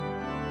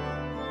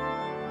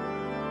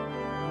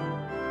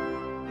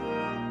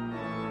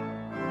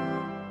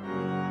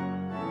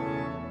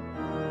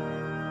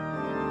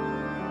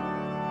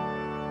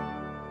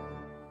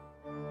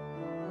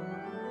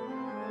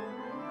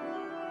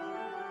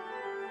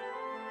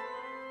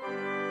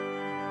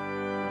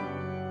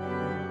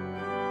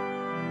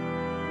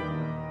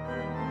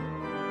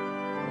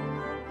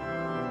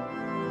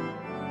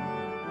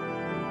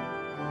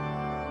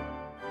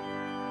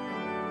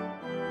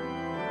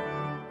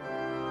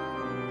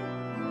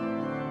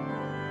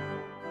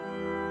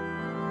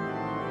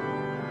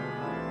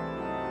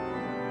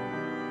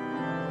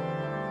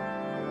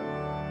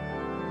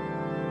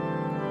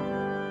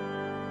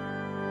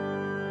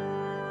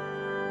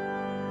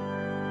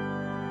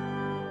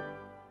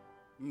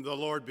The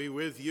Lord be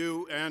with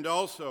you and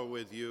also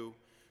with you.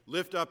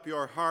 Lift up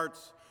your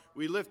hearts.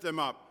 We lift them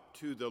up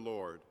to the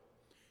Lord.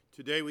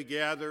 Today we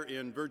gather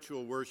in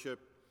virtual worship.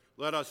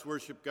 Let us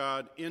worship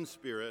God in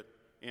spirit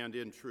and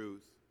in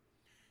truth.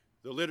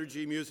 The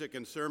liturgy, music,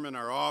 and sermon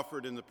are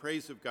offered in the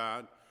praise of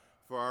God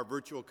for our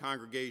virtual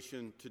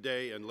congregation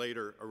today and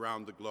later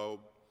around the globe.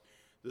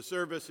 The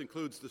service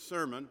includes the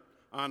sermon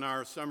on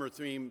our summer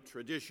theme,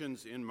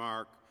 Traditions in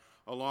Mark,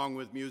 along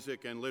with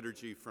music and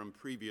liturgy from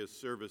previous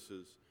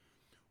services.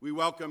 We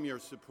welcome your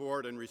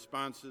support and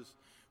responses.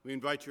 We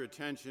invite your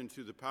attention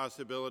to the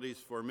possibilities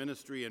for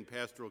ministry and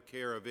pastoral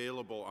care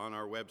available on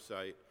our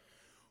website.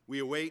 We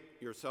await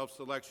your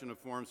self-selection of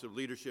forms of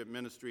leadership,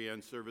 ministry,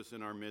 and service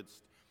in our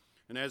midst.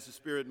 And as the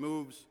Spirit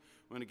moves,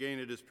 when again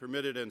it is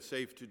permitted and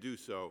safe to do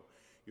so,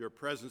 your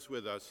presence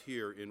with us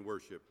here in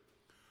worship.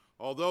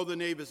 Although the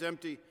nave is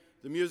empty,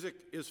 the music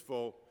is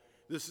full.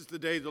 This is the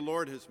day the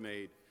Lord has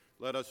made.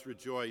 Let us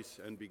rejoice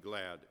and be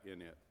glad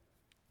in it.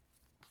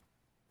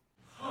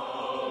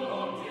 How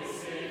long, dear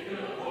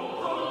Savior,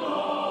 how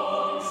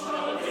long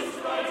shall this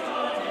bright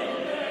heart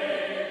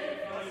delay?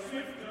 Thy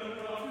swifter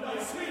love, thy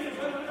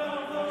sweeter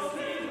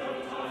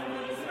time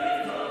is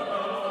sweeter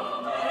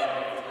of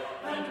night,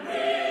 and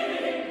bring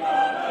the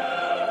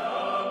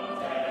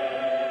welcome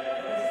day.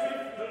 Thy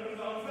swifter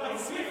love, the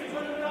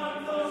sweeter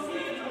time is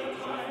sweeter of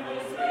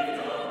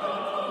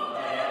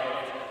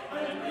night,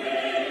 and bring the welcome day.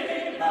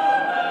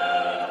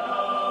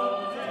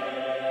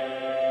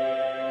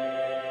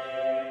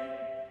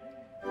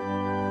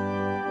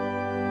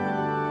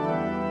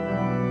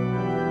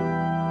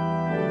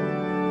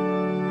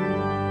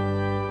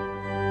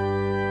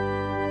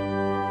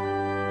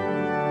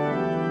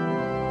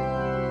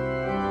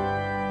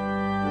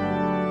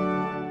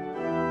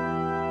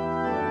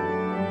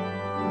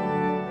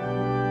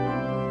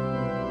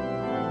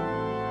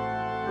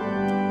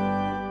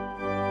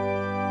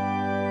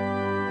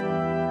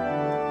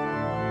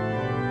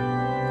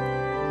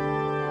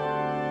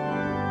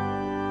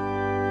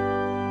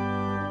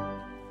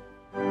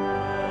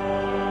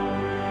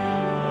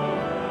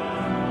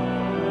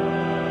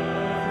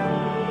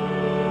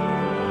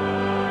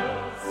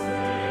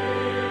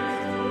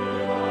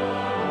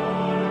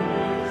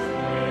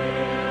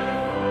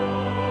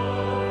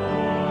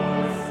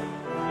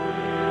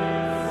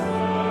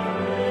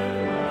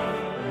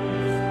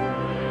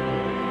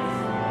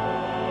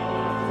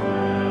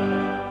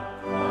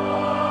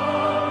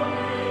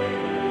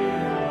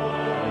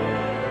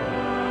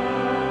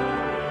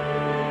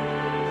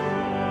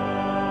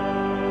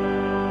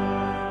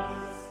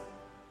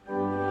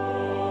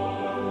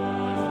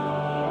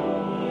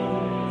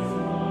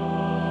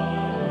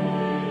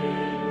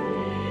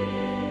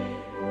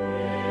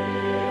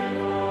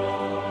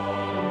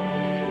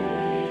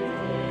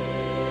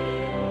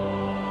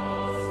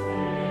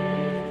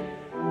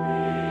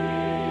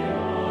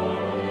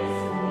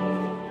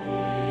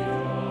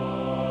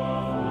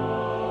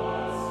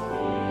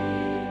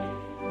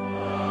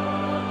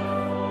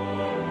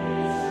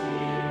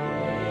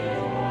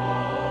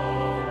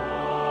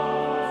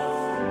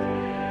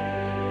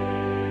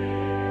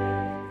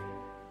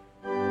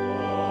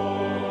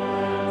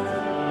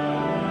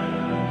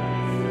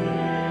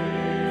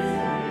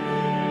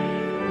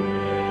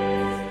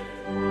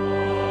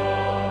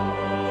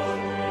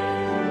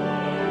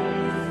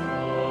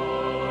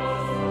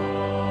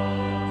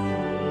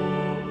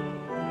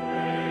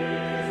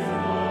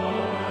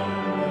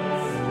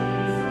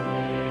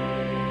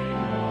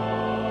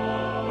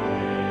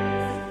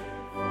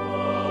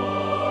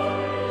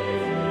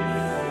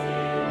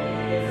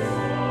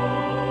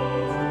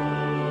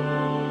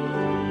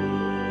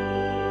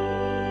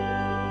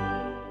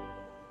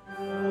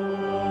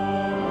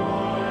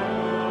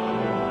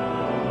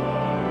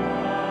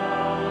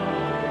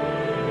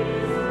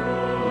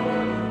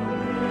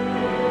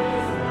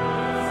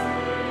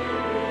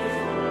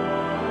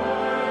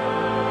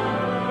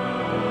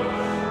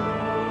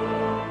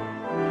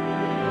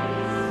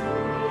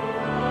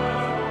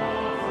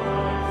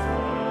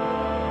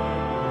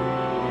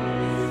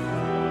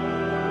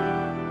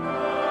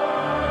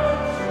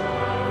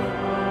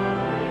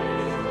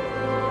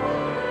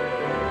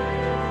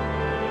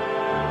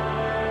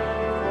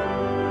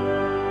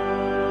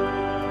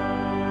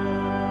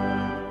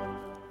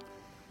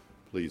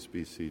 Please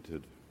be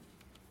seated.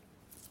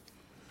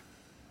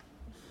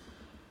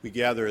 We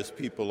gather as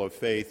people of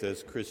faith,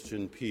 as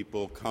Christian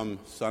people, come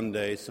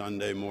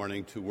Sunday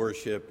morning to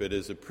worship. It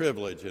is a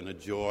privilege and a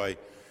joy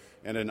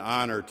and an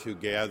honor to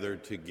gather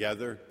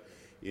together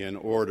in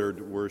ordered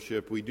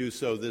worship. We do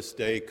so this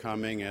day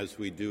coming, as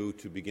we do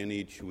to begin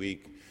each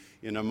week,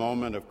 in a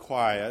moment of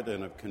quiet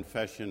and of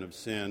confession of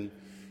sin,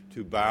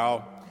 to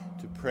bow,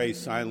 to pray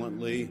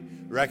silently,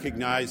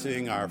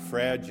 recognizing our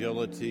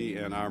fragility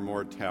and our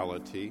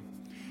mortality.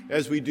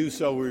 As we do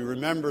so, we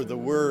remember the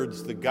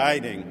words, the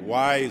guiding,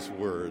 wise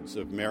words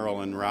of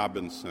Marilyn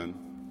Robinson.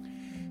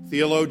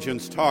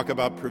 Theologians talk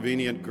about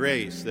prevenient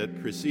grace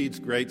that precedes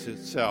grace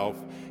itself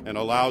and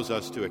allows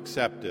us to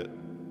accept it.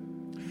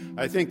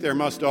 I think there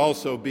must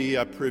also be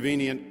a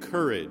prevenient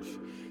courage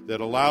that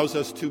allows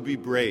us to be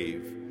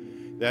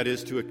brave. That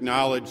is, to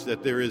acknowledge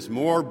that there is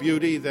more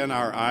beauty than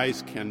our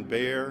eyes can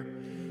bear,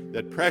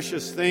 that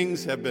precious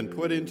things have been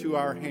put into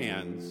our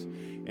hands,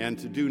 and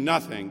to do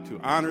nothing to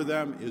honor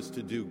them is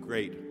to do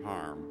great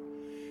harm.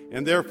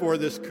 And therefore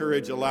this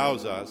courage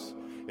allows us,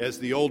 as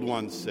the old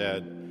ones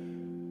said,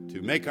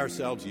 to make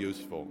ourselves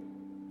useful.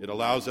 It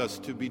allows us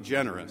to be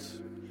generous,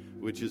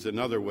 which is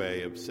another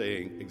way of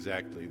saying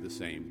exactly the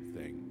same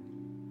thing.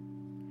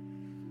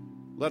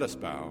 Let us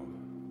bow,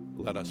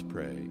 let us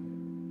pray,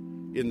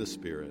 in the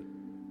Spirit,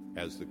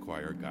 as the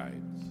choir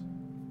guides.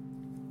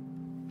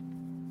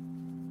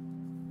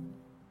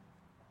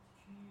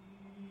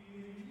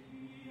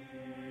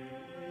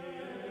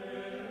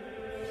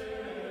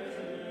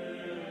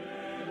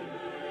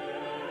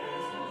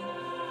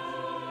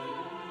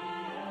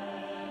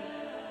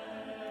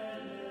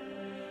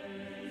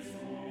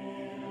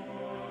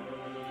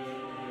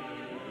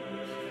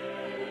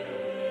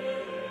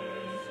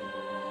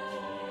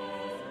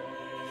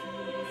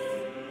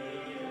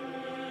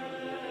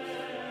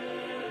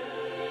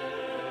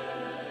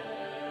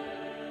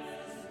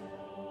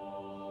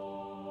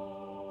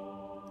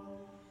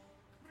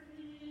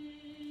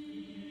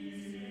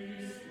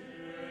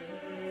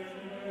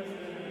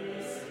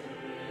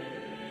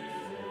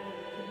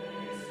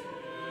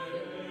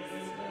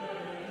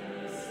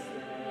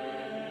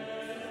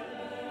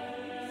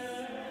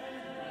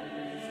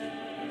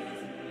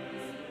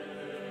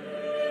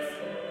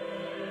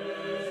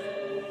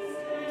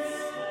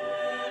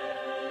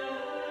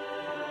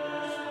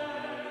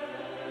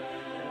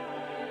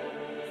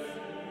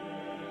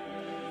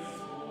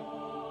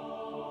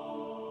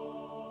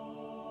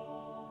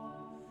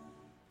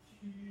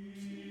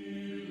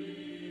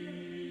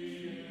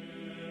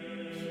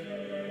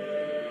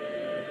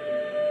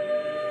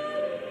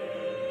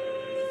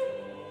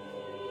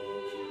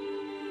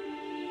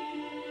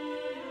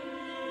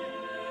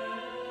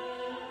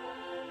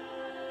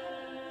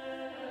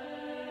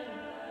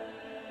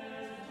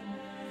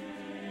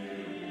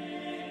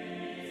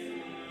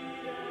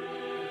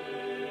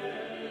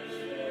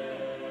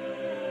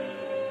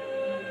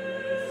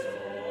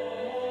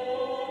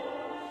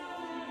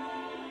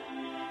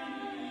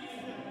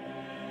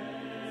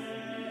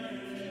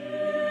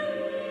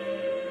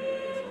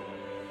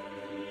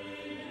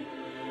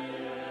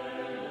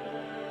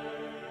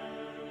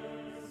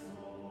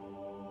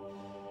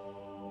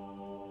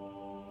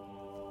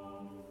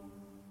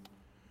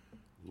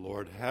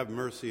 Lord, have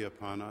mercy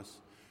upon us.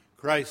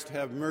 Christ,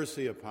 have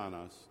mercy upon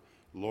us.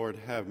 Lord,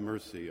 have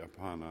mercy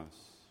upon us.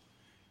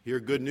 Hear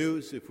good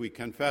news. If we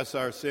confess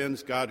our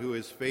sins, God, who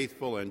is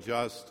faithful and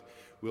just,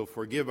 will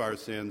forgive our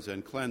sins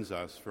and cleanse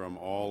us from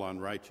all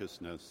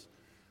unrighteousness.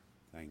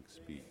 Thanks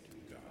be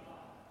to God.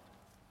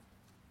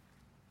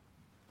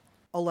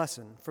 A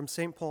lesson from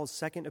St. Paul's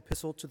second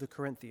epistle to the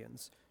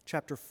Corinthians,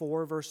 chapter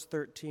 4, verse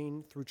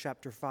 13 through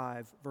chapter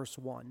 5, verse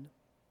 1.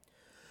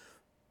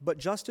 But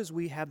just as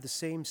we have the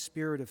same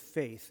spirit of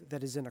faith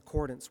that is in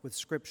accordance with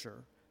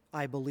Scripture,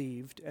 I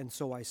believed, and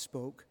so I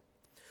spoke,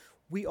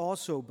 we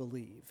also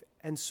believe,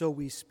 and so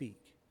we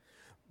speak,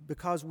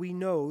 because we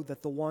know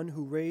that the one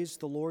who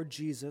raised the Lord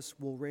Jesus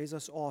will raise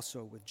us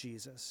also with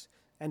Jesus,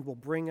 and will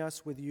bring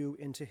us with you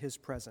into his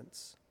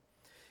presence.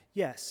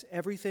 Yes,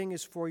 everything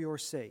is for your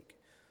sake,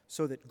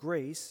 so that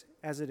grace,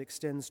 as it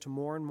extends to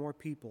more and more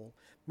people,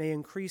 may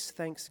increase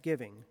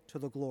thanksgiving to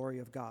the glory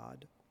of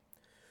God.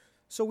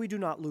 So we do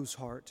not lose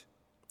heart.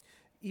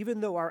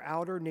 Even though our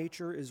outer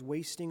nature is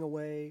wasting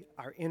away,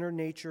 our inner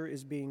nature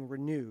is being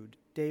renewed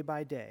day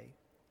by day.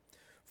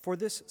 For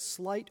this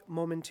slight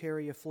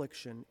momentary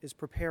affliction is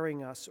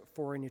preparing us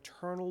for an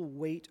eternal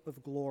weight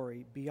of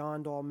glory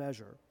beyond all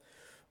measure,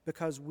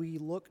 because we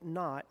look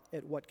not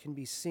at what can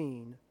be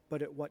seen,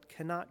 but at what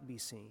cannot be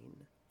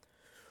seen.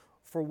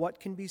 For what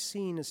can be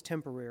seen is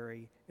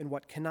temporary, and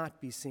what cannot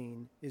be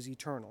seen is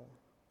eternal.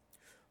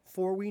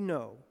 For we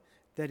know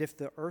that if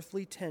the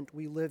earthly tent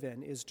we live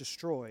in is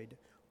destroyed,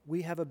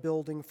 we have a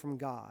building from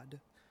God,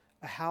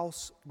 a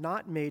house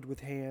not made with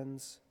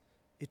hands,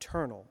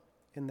 eternal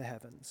in the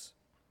heavens.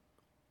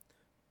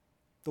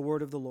 The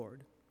word of the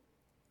Lord.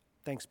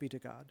 Thanks be to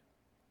God.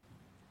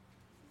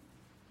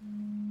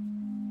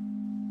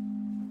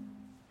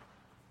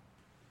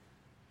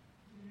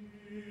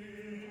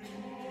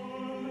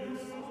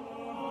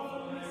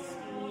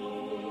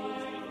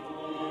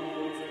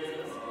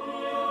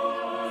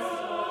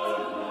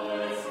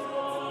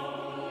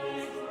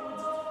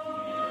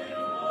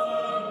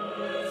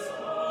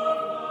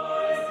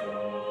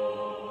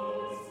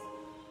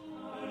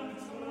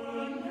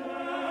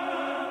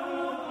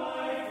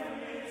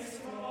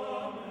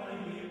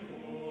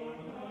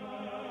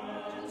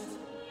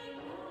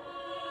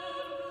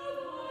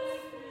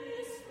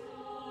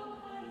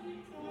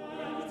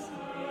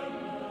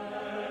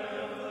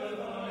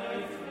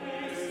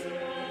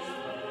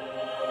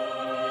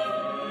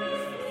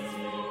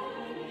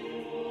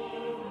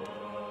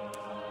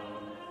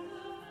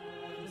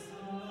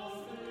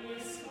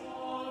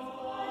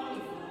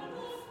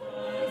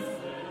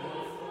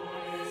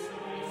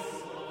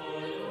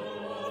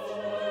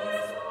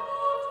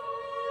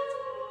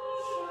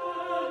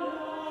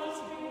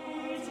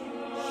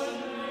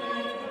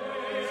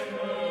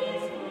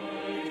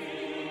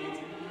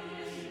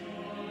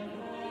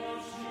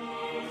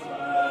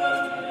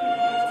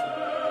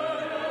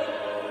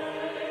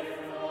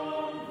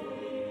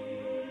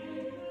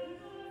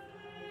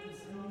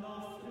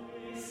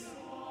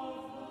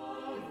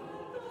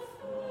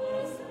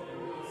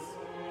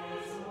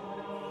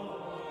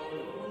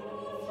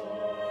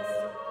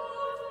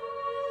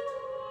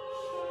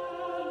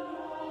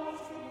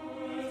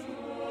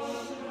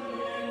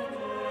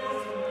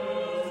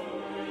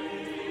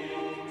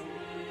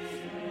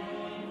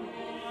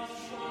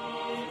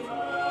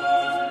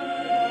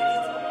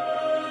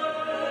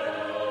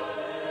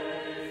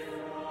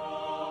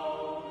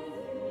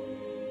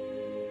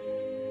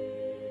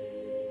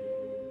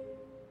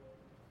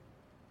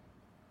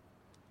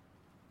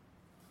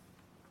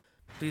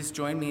 Please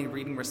join me in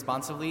reading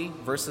responsively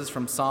verses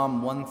from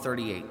Psalm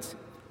 138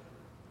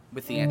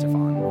 with the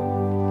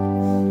antiphon.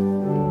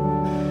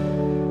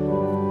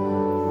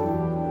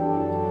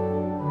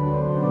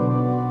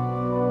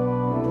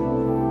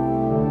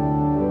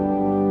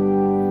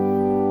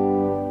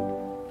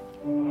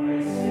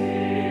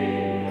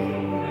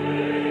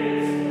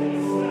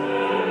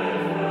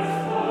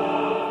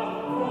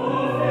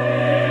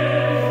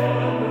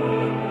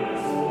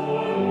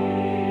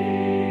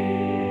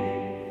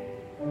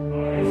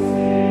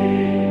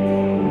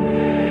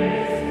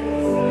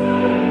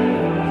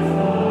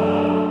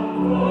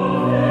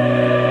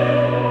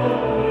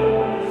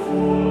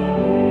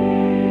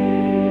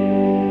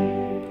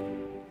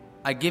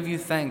 I give you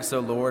thanks, O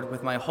Lord,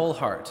 with my whole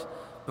heart.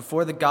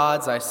 Before the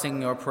gods I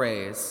sing your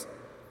praise.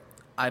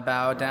 I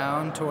bow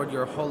down toward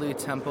your holy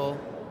temple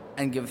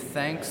and give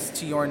thanks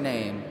to your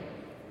name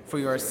for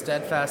your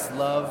steadfast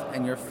love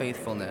and your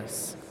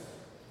faithfulness.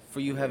 For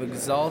you have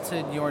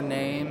exalted your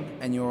name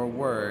and your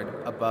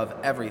word above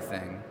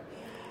everything.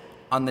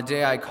 On the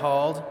day I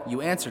called, you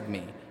answered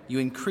me. You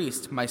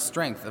increased my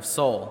strength of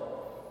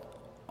soul.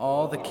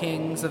 All the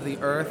kings of the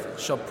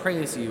earth shall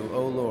praise you,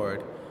 O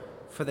Lord,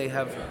 for they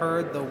have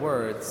heard the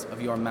words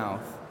of your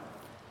mouth.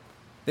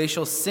 They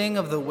shall sing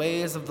of the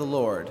ways of the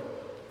Lord,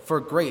 for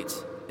great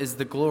is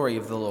the glory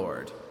of the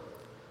Lord.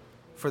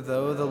 For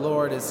though the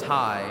Lord is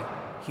high,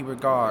 he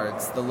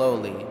regards the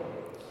lowly,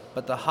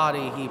 but the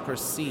haughty he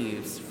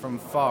perceives from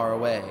far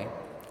away.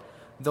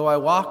 Though I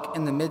walk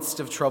in the midst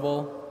of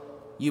trouble,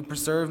 you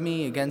preserve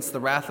me against the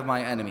wrath of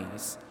my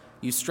enemies.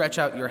 You stretch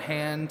out your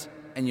hand,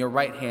 and your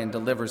right hand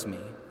delivers me.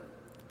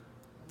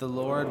 The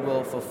Lord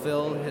will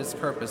fulfill his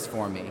purpose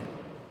for me.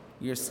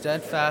 Your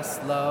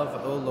steadfast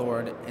love, O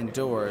Lord,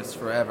 endures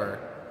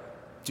forever.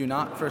 Do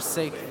not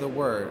forsake the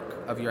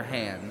work of your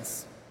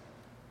hands.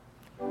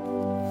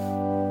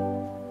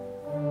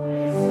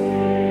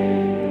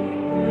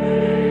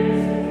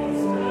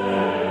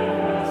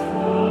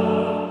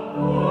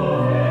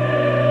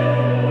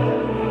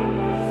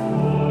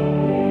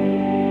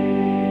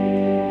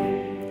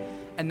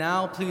 And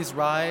now please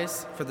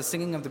rise for the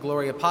singing of the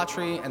Gloria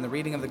Patri and the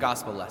reading of the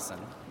gospel lesson.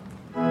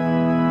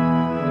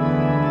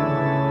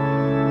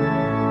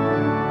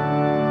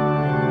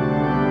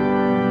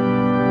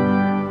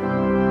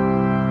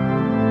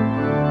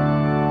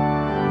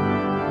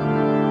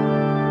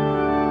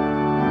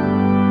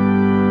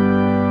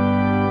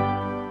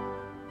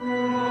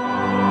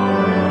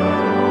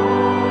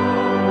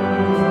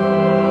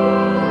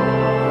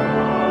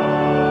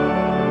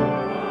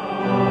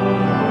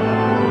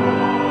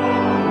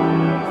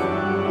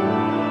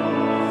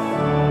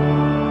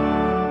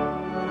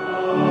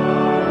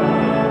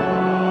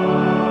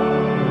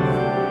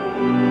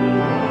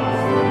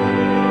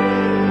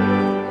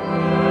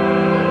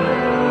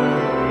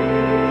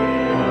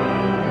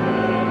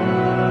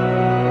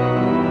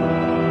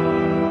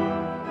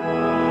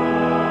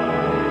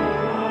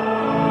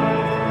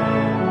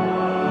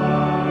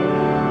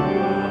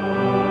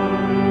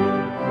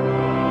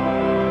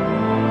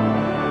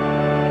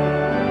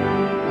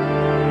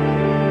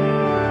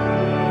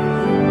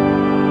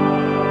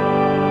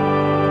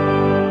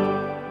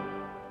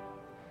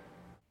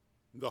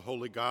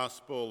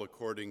 Gospel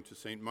according to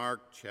St.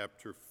 Mark,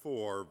 chapter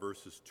 4,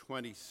 verses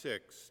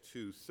 26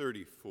 to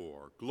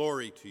 34.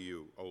 Glory to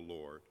you, O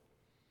Lord.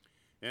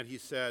 And he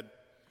said,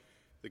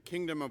 the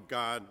kingdom of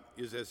God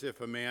is as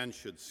if a man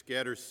should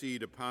scatter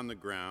seed upon the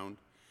ground,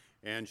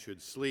 and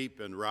should sleep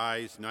and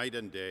rise night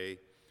and day,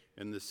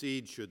 and the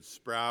seed should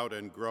sprout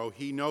and grow.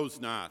 He knows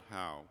not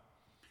how.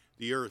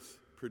 The earth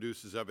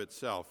produces of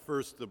itself,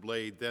 first the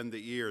blade, then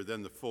the ear,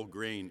 then the full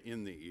grain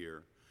in the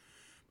ear.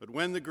 But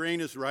when the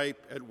grain is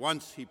ripe, at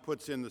once he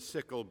puts in the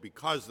sickle,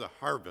 because the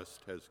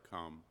harvest has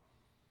come.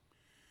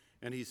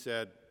 And he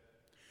said,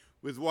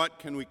 with what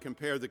can we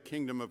compare the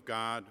kingdom of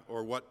God,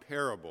 or what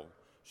parable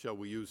shall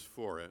we use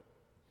for it?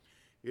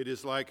 It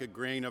is like a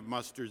grain of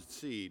mustard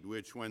seed,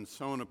 which when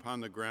sown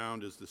upon the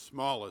ground is the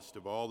smallest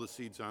of all the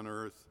seeds on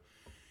earth.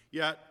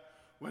 Yet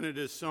when it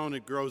is sown,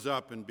 it grows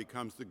up and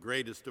becomes the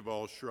greatest of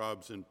all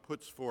shrubs, and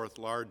puts forth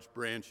large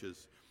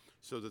branches,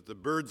 so that the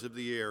birds of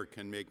the air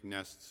can make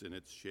nests in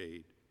its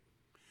shade.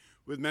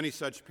 With many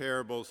such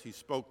parables he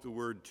spoke the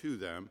word to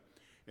them,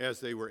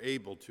 as they were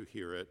able to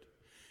hear it.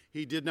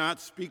 He did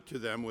not speak to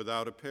them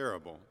without a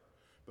parable,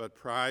 but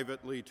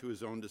privately to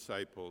his own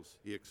disciples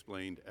he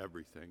explained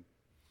everything.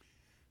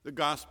 The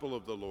gospel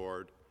of the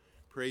Lord.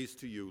 Praise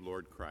to you,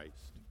 Lord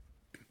Christ.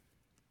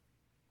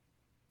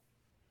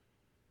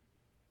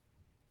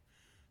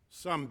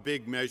 Some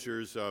big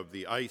measures of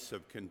the ice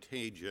of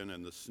contagion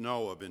and the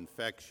snow of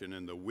infection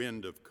and the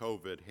wind of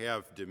COVID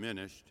have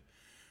diminished.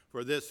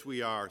 For this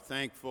we are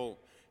thankful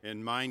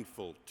and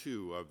mindful,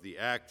 too, of the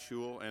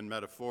actual and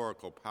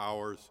metaphorical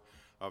powers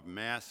of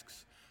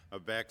masks,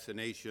 of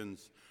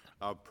vaccinations,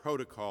 of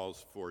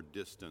protocols for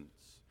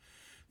distance.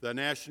 The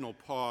national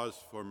pause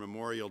for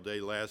Memorial Day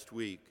last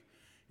week,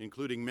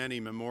 including many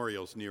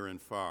memorials near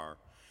and far,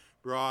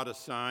 brought a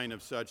sign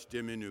of such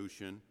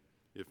diminution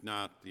if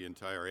not the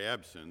entire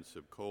absence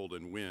of cold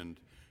and wind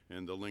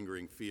and the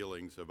lingering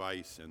feelings of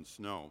ice and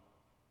snow.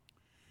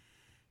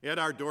 At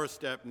our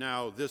doorstep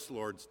now, this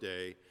Lord's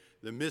Day,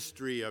 the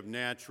mystery of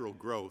natural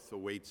growth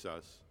awaits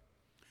us.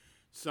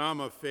 Some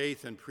of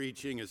faith and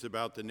preaching is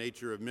about the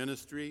nature of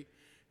ministry,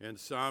 and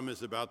some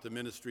is about the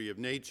ministry of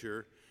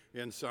nature,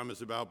 and some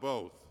is about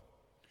both.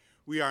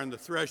 We are on the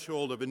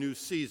threshold of a new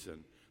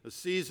season, a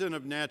season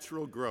of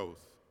natural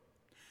growth.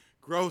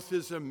 Growth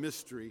is a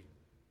mystery.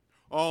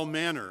 All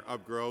manner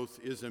of growth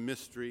is a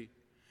mystery.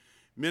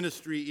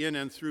 Ministry in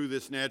and through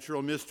this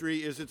natural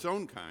mystery is its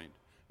own kind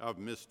of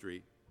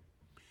mystery.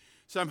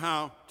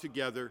 Somehow,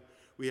 together,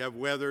 we have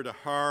weathered a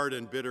hard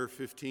and bitter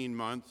 15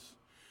 months.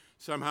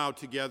 Somehow,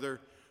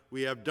 together,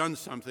 we have done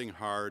something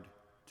hard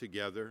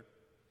together.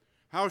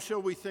 How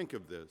shall we think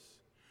of this?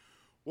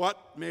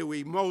 What may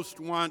we most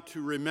want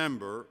to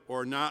remember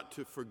or not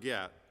to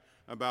forget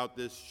about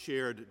this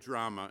shared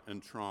drama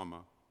and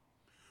trauma?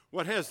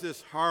 What has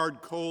this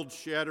hard, cold,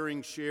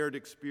 shattering shared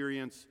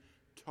experience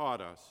taught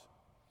us?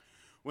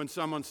 When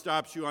someone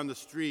stops you on the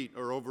street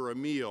or over a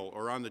meal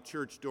or on the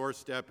church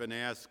doorstep and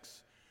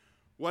asks,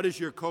 "What is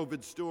your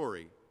COVID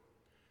story?"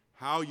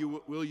 How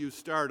will you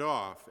start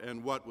off,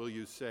 and what will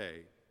you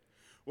say?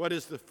 What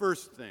is the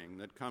first thing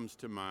that comes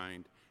to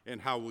mind,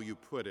 and how will you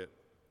put it?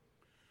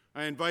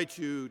 I invite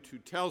you to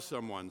tell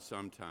someone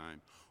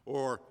sometime,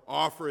 or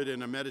offer it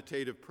in a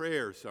meditative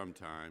prayer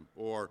sometime,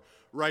 or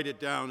write it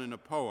down in a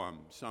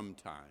poem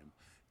sometime.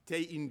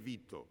 Te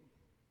invito.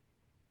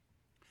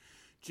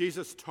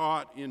 Jesus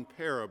taught in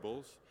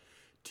parables,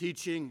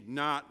 teaching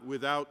not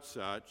without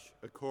such,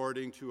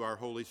 according to our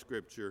Holy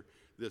Scripture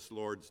this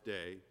Lord's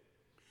Day.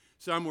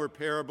 Some were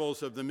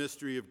parables of the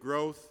mystery of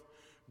growth,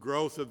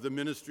 growth of the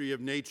ministry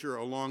of nature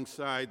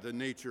alongside the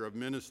nature of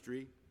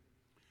ministry.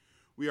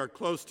 We are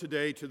close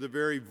today to the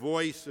very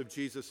voice of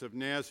Jesus of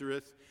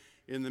Nazareth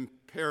in the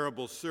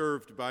parable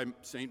served by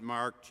St.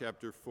 Mark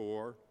chapter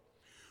 4.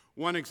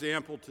 One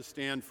example to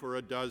stand for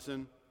a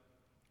dozen.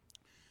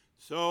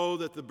 So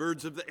that the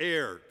birds of the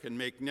air can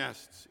make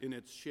nests in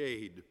its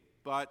shade.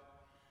 But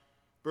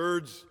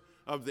birds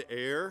of the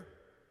air?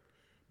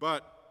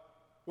 But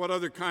what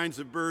other kinds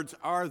of birds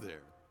are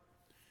there?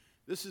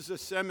 This is a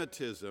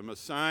Semitism, a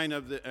sign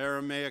of the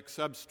Aramaic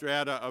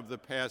substrata of the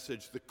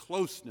passage, the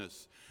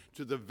closeness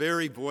to the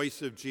very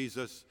voice of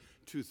Jesus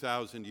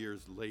 2,000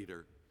 years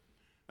later.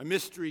 A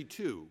mystery,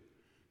 too.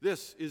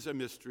 This is a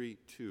mystery,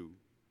 too.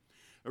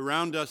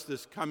 Around us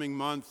this coming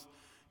month,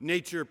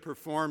 nature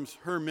performs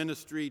her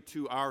ministry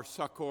to our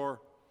succor.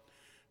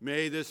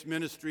 May this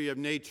ministry of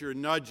nature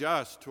nudge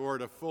us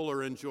toward a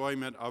fuller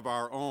enjoyment of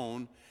our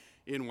own,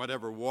 in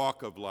whatever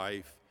walk of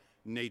life,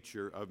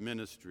 nature of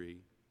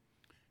ministry.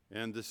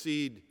 And the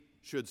seed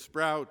should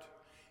sprout.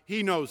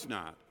 He knows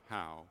not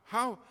how.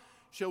 How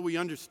shall we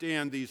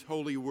understand these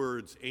holy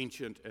words,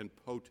 ancient and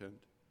potent?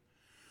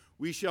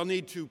 We shall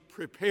need to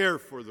prepare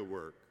for the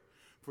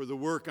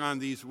work on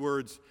these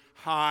words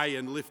high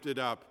and lifted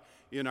up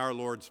in our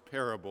Lord's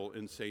parable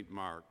in St.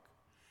 Mark.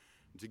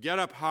 To get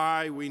up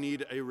high, we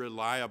need a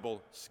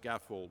reliable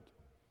scaffold.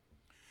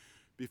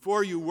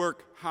 Before you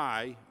work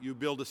high, you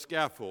build a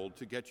scaffold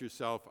to get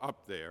yourself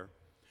up there.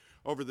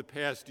 Over the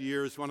past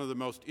years, one of the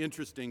most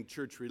interesting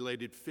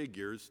church-related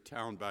figures,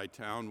 town by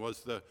town,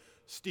 was the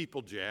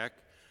steeplejack,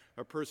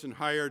 a person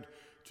hired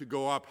to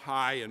go up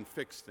high and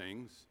fix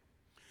things.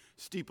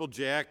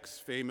 Steeplejacks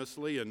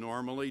famously and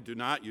normally do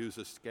not use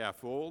a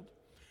scaffold.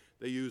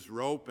 They use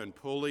rope and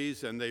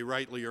pulleys, and they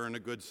rightly earn a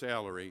good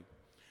salary.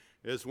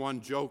 As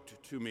one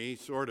joked to me,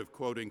 sort of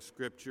quoting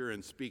scripture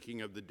and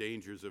speaking of the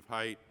dangers of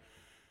height,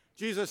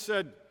 Jesus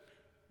said,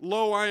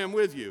 "Lo, I am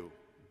with you,"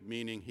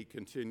 meaning, he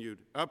continued,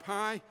 "Up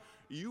high,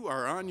 you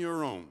are on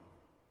your own."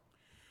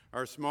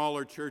 Our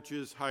smaller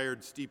churches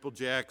hired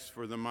steeplejacks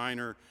for the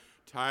minor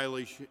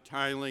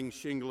tiling,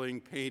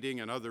 shingling, painting,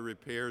 and other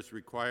repairs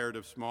required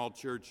of small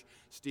church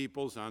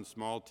steeples on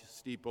small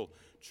steeple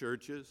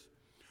churches.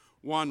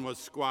 One was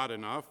squat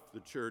enough,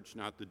 the church,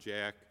 not the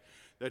jack,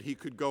 that he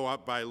could go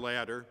up by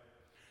ladder.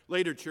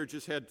 Later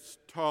churches had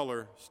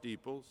taller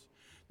steeples.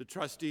 The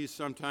trustees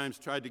sometimes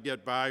tried to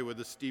get by with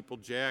a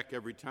steeplejack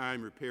every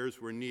time repairs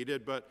were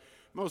needed, but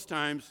most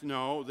times,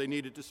 no, they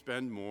needed to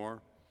spend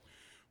more.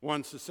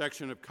 Once a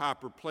section of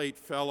copper plate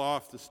fell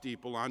off the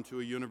steeple onto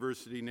a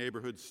university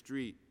neighborhood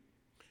street.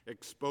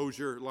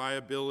 Exposure,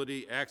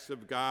 liability, acts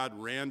of God,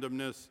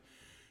 randomness,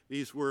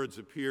 these words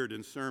appeared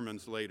in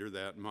sermons later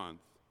that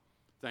month.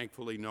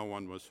 Thankfully, no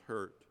one was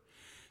hurt.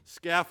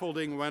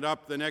 Scaffolding went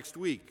up the next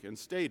week and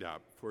stayed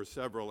up for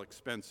several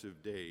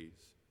expensive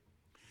days.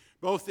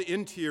 Both the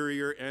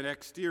interior and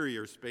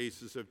exterior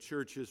spaces of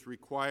churches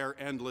require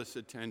endless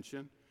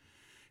attention.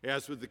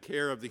 As with the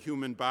care of the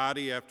human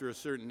body after a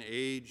certain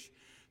age,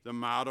 the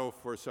motto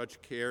for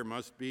such care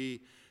must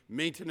be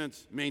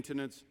maintenance,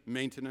 maintenance,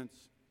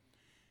 maintenance.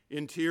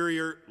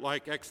 Interior,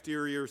 like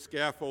exterior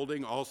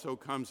scaffolding, also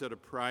comes at a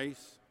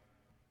price.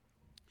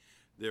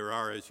 There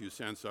are, as you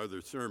sense,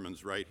 other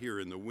sermons right here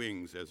in the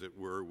wings, as it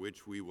were,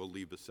 which we will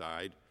leave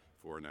aside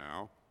for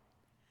now.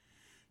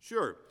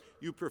 Sure,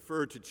 you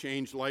prefer to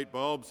change light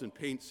bulbs and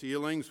paint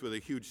ceilings with a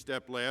huge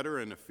step ladder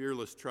and a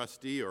fearless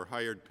trustee or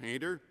hired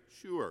painter?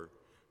 Sure,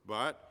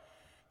 but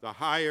the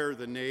higher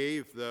the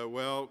nave,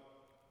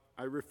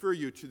 I refer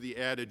you to the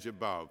adage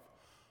above.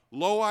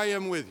 Lo, I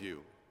am with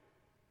you,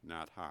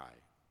 not high.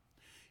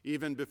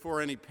 Even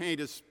before any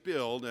paint is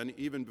spilled and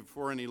even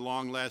before any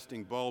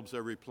long-lasting bulbs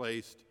are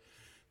replaced,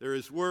 there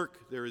is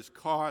work, there is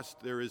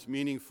cost, there is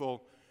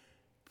meaningful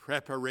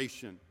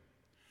preparation.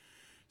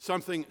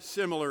 Something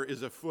similar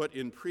is afoot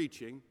in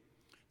preaching.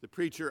 The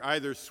preacher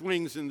either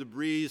swings in the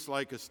breeze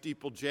like a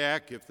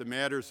steeplejack if the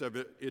matters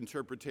of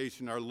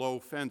interpretation are low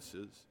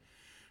fences,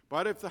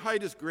 but if the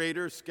height is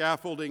greater,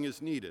 scaffolding is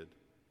needed.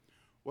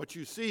 What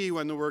you see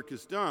when the work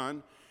is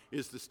done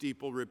is the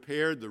steeple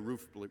repaired, the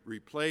roof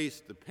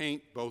replaced, the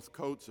paint, both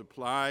coats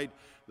applied,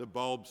 the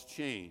bulbs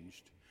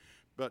changed.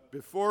 But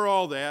before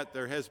all that,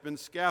 there has been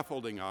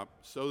scaffolding up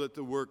so that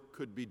the work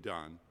could be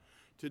done.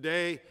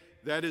 Today,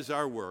 that is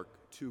our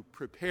work, to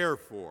prepare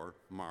for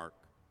Mark.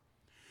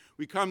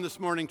 We come this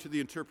morning to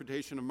the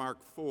interpretation of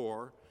Mark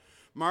 4.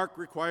 Mark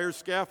requires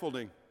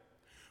scaffolding.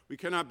 We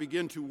cannot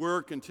begin to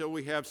work until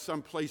we have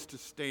some place to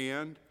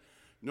stand.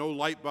 No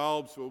light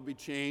bulbs will be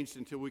changed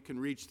until we can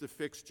reach the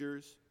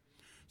fixtures.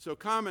 So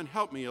come and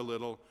help me a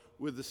little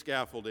with the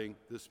scaffolding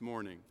this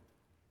morning.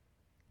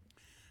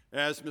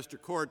 As Mr.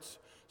 Courts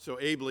so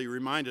ably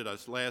reminded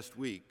us last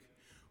week,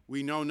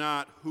 we know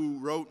not who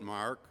wrote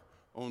Mark,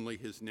 only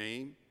his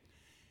name.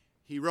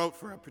 He wrote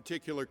for a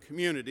particular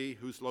community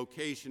whose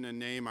location and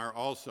name are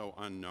also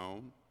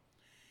unknown.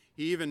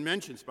 He even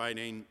mentions by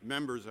name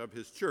members of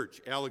his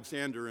church,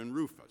 Alexander and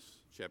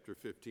Rufus, chapter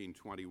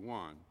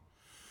 15:21.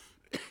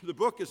 The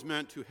book is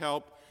meant to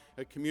help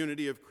a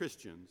community of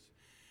Christians.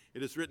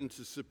 It is written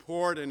to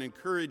support and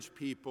encourage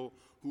people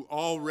who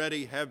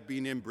already have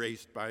been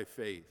embraced by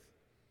faith.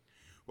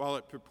 While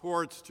it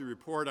purports to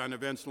report on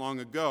events long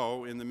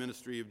ago in the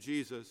ministry of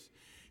Jesus,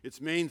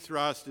 its main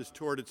thrust is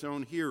toward its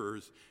own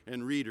hearers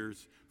and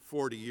readers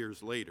 40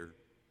 years later.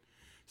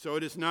 So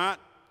it is not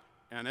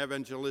an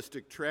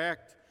evangelistic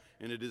tract,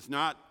 and it is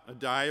not a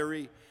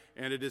diary,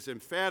 and it is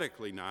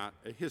emphatically not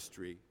a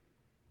history.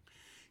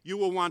 You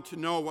will want to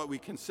know what we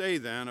can say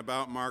then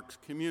about Mark's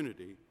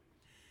community.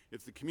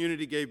 If the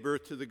community gave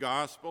birth to the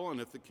gospel, and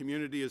if the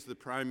community is the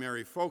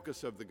primary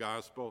focus of the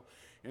gospel,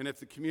 and if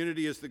the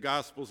community is the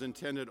gospel's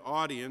intended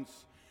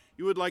audience,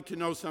 you would like to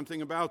know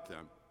something about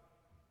them.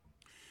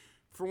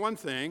 For one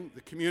thing,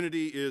 the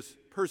community is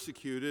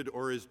persecuted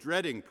or is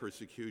dreading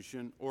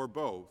persecution, or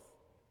both.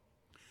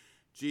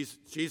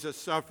 Jesus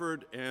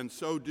suffered, and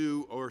so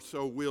do or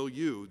so will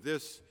you.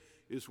 This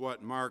is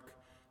what Mark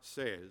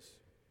says.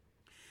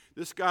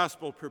 This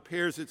gospel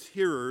prepares its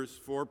hearers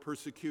for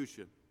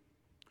persecution.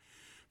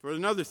 For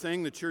another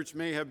thing, the church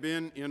may have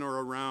been in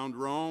or around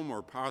Rome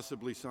or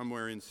possibly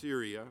somewhere in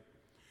Syria.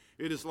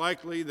 It is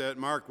likely that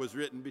Mark was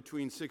written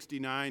between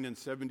 69 and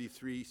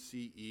 73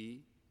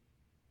 CE.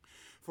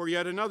 For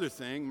yet another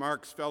thing,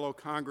 Mark's fellow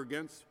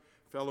congregants,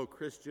 fellow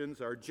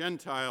Christians, are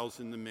Gentiles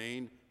in the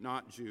main,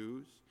 not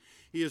Jews.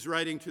 He is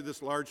writing to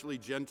this largely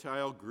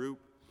Gentile group.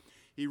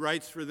 He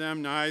writes for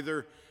them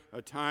neither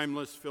a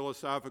timeless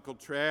philosophical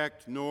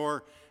tract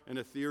nor an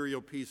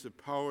ethereal piece of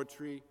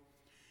poetry.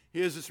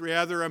 His is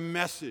rather a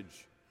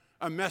message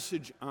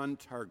on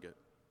target.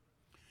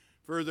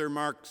 Further,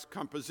 Mark's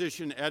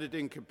composition,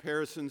 editing,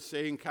 comparison,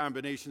 saying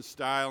combination,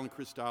 style, and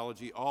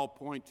Christology all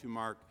point to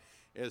Mark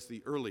as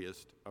the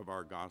earliest of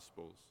our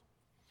Gospels.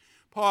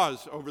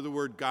 Pause over the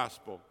word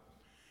gospel.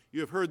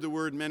 You have heard the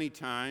word many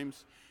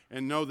times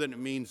and know that it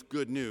means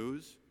good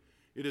news.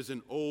 It is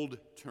an old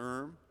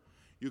term.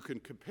 You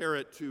can compare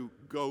it to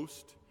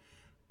ghost.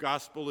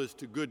 Gospel is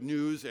to good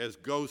news as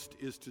ghost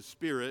is to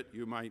spirit,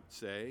 you might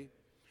say.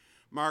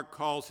 Mark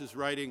calls his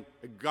writing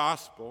a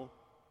gospel.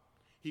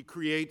 He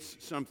creates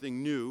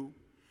something new.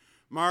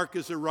 Mark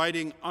is a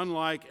writing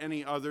unlike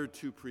any other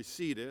to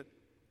precede it,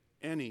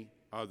 any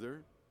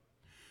other.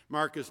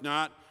 Mark is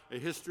not a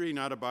history,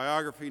 not a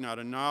biography, not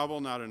a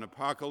novel, not an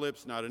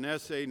apocalypse, not an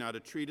essay, not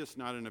a treatise,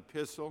 not an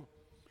epistle.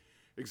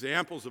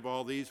 Examples of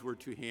all these were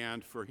to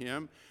hand for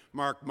him.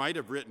 Mark might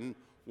have written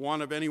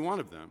one of any one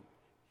of them.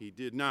 He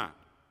did not.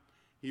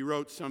 He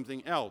wrote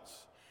something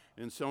else,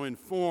 and so in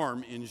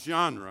form, in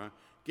genre,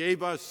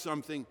 gave us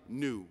something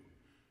new,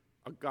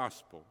 a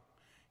gospel.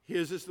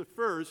 His is the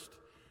first,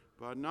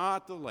 but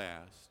not the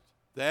last.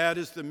 That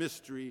is the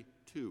mystery,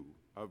 too,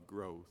 of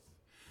growth.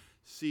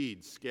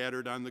 Seeds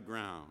scattered on the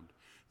ground,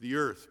 the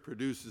earth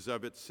produces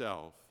of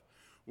itself.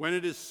 When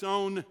it is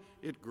sown,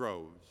 it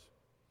grows.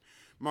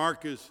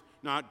 Mark is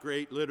not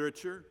great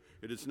literature.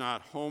 It is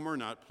not Homer,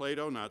 not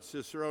Plato, not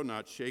Cicero,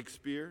 not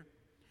Shakespeare.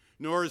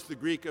 Nor is the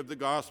Greek of the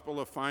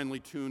gospel a finely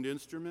tuned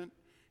instrument.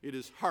 It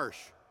is harsh,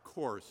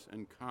 coarse,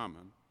 and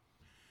common.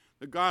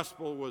 The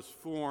gospel was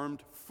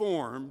formed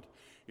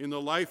in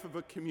the life of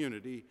a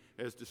community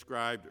as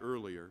described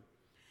earlier.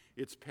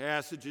 Its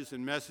passages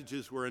and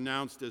messages were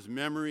announced as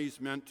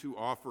memories meant to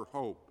offer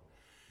hope.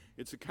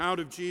 Its account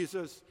of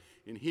Jesus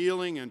in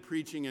healing and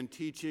preaching and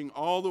teaching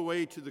all the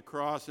way to the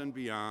cross and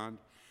beyond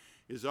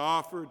is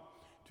offered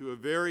to a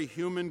very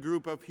human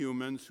group of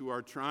humans who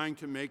are trying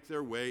to make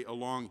their way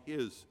along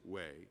his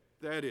way.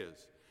 That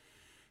is,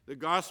 the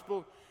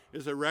gospel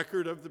is a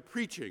record of the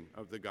preaching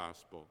of the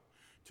gospel.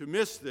 To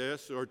miss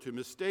this or to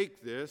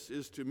mistake this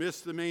is to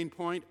miss the main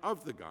point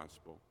of the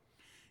gospel.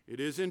 It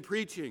is in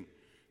preaching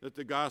that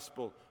the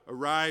gospel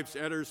arrives,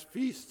 enters,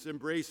 feasts,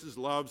 embraces,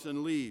 loves,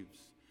 and leaves.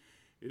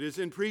 It is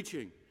in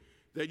preaching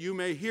that you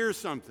may hear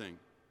something,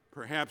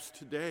 perhaps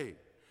today,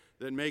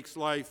 that makes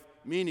life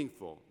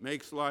meaningful,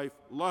 makes life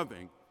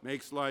loving,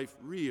 makes life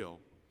real.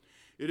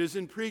 It is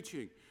in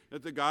preaching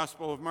that the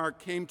Gospel of Mark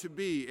came to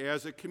be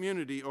as a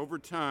community over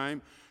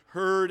time,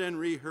 heard and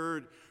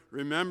reheard,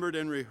 remembered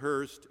and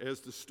rehearsed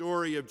as the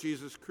story of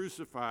Jesus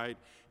crucified,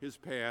 his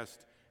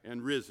past,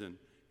 and risen,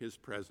 his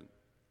present.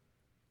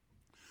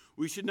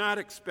 We should not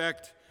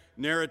expect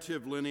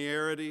narrative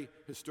linearity,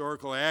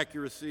 historical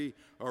accuracy,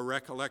 or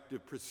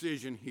recollective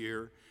precision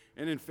here,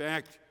 and in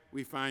fact,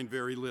 we find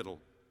very little.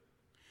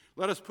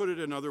 Let us put it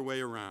another way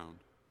around.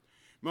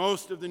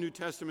 Most of the New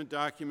Testament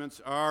documents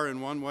are,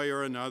 in one way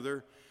or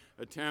another,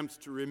 attempts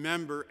to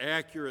remember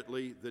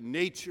accurately the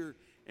nature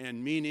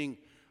and meaning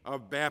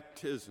of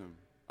baptism,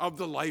 of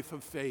the life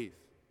of faith.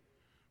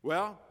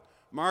 Well,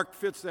 Mark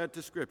fits that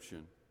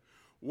description.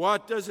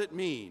 What does it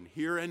mean,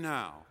 here and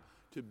now,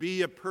 to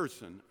be a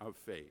person of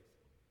faith?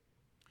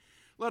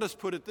 Let us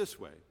put it this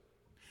way.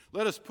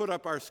 Let us put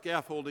up our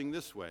scaffolding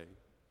this way.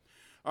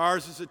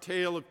 Ours is a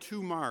tale of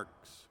two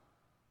Marks.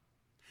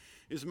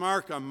 Is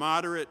Mark a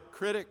moderate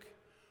critic,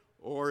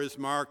 or is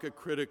Mark a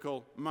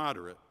critical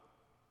moderate?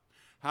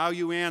 How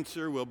you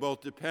answer will both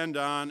depend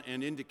on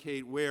and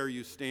indicate where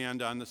you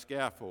stand on the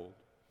scaffold.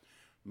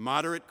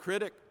 Moderate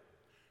critic,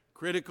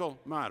 critical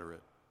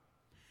moderate.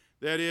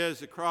 That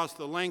is, across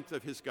the length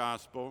of his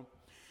gospel,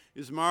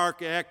 is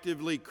Mark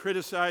actively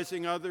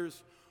criticizing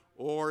others,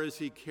 or is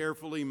he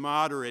carefully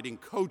moderating,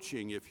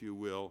 coaching, if you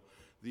will,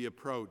 the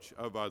approach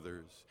of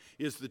others?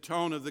 Is the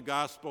tone of the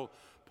gospel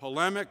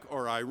polemic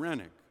or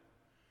ironic?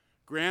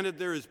 Granted,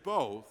 there is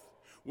both.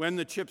 When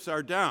the chips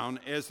are down,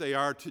 as they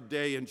are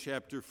today in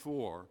chapter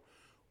 4,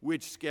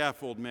 which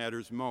scaffold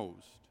matters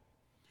most?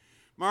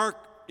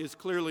 Mark is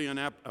clearly an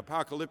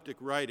apocalyptic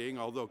writing,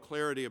 although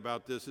clarity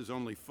about this has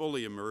only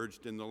fully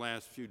emerged in the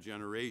last few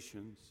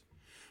generations.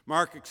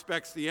 Mark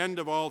expects the end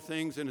of all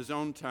things in his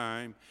own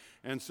time,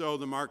 and so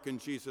the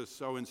Markan Jesus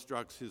so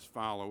instructs his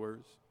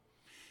followers.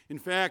 In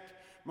fact,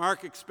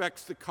 Mark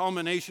expects the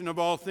culmination of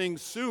all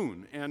things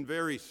soon, and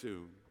very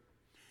soon.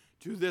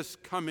 To this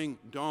coming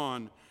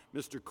dawn,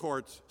 Mr.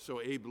 Courts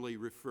so ably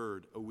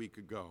referred a week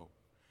ago.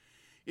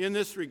 In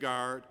this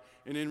regard,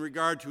 and in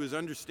regard to his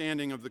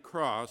understanding of the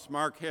cross,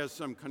 Mark has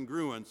some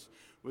congruence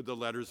with the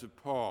letters of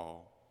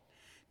Paul.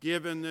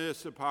 Given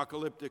this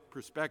apocalyptic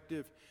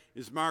perspective,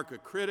 is Mark a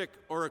critic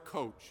or a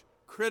coach?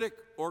 Critic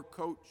or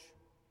coach?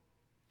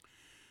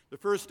 The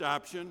first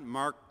option,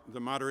 Mark the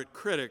moderate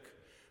critic,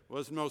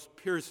 was most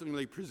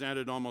piercingly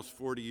presented almost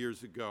 40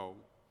 years ago.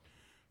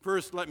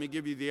 First, let me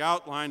give you the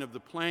outline of the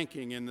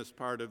planking in this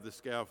part of the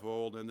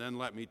scaffold, and then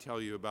let me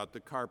tell you about the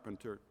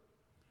carpenter.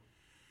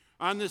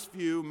 On this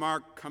view,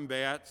 Mark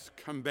combats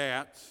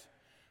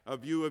a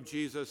view of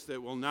Jesus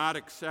that will not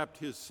accept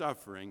his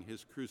suffering,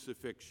 his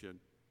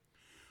crucifixion.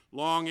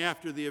 Long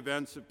after the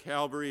events of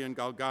Calvary and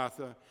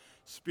Golgotha,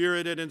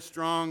 spirited and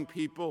strong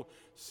people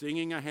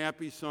singing a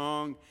happy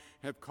song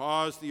have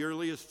caused the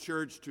earliest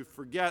church to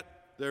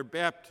forget their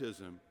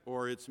baptism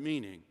or its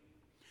meaning.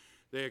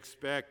 They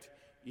expect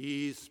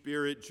ease,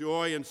 spirit,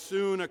 joy, and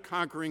soon a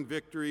conquering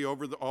victory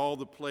over all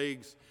the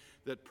plagues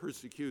that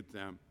persecute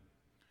them.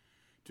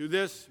 To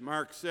this,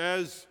 Mark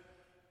says,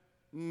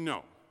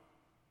 no.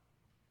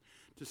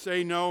 To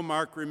say no,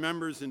 Mark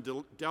remembers in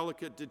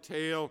delicate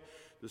detail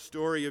the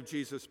story of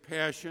Jesus'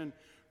 passion,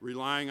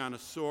 relying on a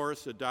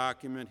source, a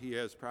document he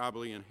has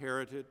probably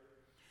inherited.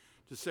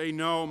 To say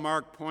no,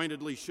 Mark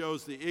pointedly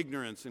shows the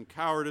ignorance and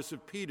cowardice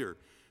of Peter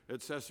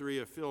at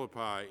Caesarea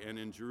Philippi and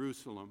in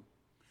Jerusalem.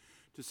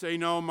 To say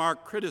no,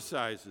 Mark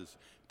criticizes,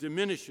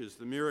 diminishes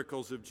the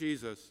miracles of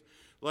Jesus,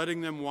 letting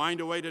them wind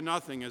away to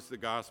nothing as the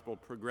gospel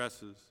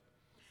progresses.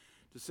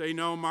 To say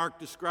no, Mark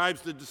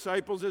describes the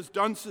disciples as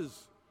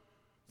dunces.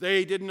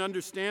 They didn't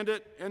understand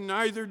it, and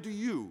neither do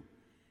you,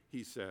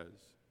 he says.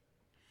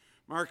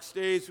 Mark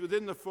stays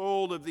within the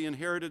fold of the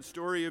inherited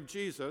story of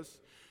Jesus,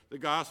 the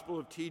gospel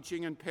of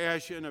teaching and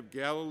passion of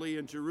Galilee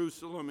and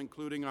Jerusalem,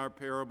 including our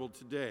parable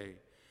today.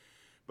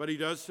 But he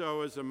does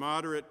so as a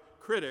moderate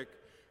critic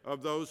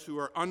of those who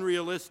are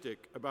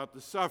unrealistic about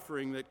the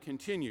suffering that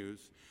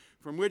continues,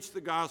 from which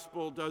the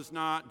gospel does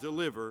not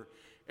deliver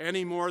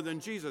any more than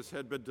Jesus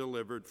had been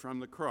delivered from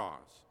the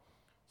cross.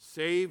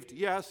 Saved,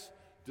 yes.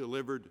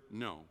 Delivered,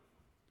 no.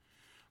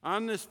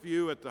 On this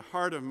view, at the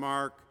heart of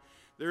Mark,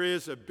 there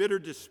is a bitter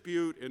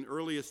dispute in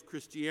earliest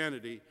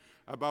Christianity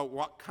about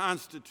what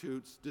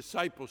constitutes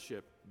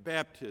discipleship,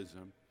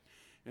 baptism,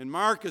 and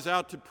Mark is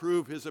out to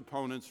prove his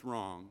opponents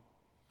wrong.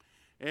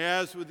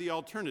 As with the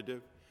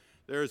alternative,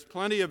 there is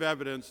plenty of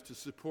evidence to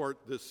support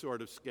this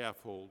sort of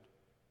scaffold.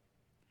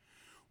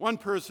 One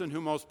person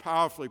who most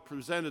powerfully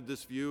presented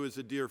this view is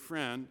a dear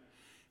friend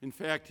In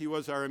fact, he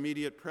was our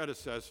immediate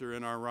predecessor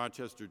in our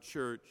Rochester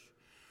church.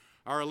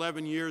 Our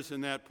 11 years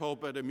in that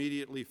pulpit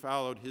immediately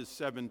followed his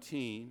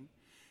 17.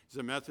 He's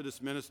a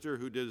Methodist minister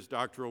who did his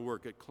doctoral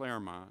work at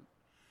Claremont.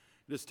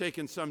 It has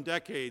taken some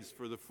decades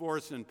for the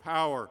force and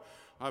power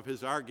of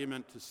his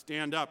argument to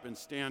stand up and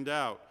stand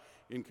out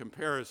in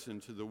comparison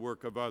to the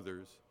work of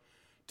others.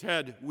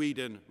 Ted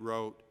Whedon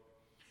wrote,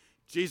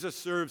 "Jesus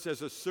serves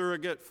as a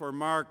surrogate for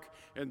Mark,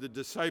 and the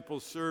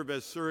disciples serve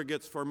as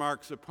surrogates for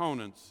Mark's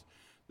opponents.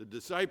 The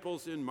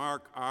disciples in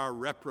Mark are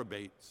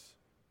reprobates."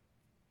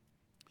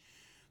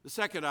 The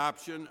second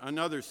option,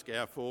 another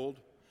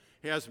scaffold,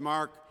 has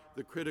Mark,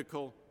 the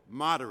critical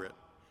moderate,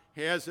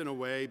 has in a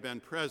way been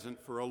present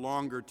for a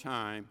longer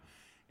time,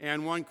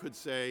 and one could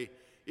say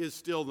is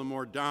still the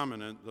more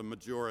dominant, the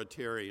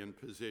majoritarian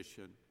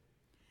position.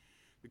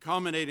 The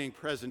culminating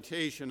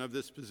presentation of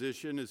this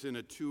position is in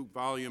a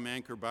 2-volume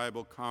Anchor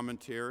Bible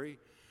commentary.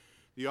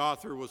 The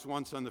author was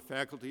once on the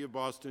faculty of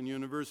Boston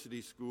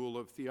University School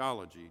of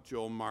Theology,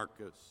 Joel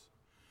Marcus.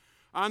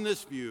 On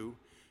this view,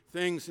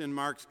 things in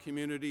Mark's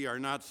community are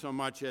not so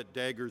much at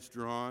daggers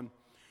drawn.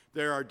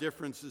 There are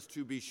differences,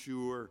 to be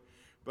sure,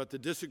 but the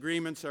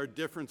disagreements are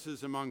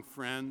differences among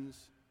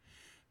friends.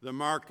 The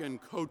Markan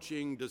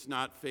coaching does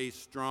not face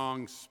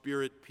strong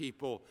spirit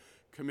people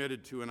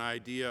committed to an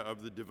idea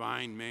of the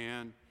divine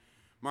man.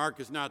 Mark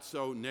is not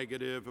so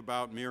negative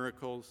about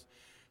miracles.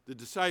 The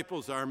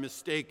disciples are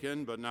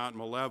mistaken but not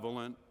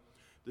malevolent.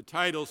 The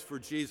titles for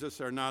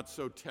Jesus are not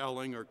so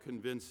telling or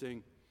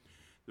convincing.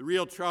 The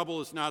real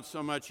trouble is not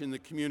so much in the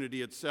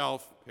community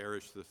itself,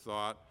 perish the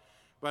thought,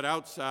 but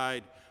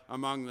outside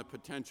among the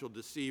potential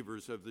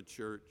deceivers of the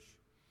church.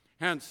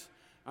 Hence,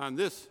 on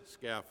this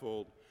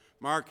scaffold,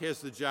 Mark has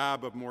the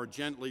job of more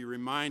gently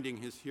reminding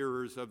his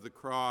hearers of the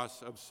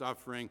cross, of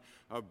suffering,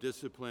 of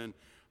discipline,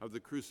 of the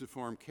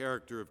cruciform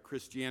character of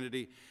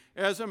Christianity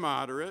as a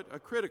moderate, a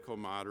critical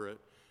moderate,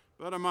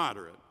 but a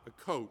moderate, a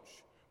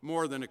coach,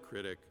 more than a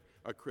critic,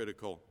 a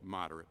critical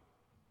moderate.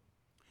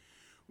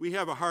 We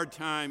have a hard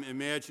time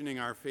imagining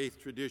our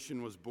faith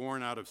tradition was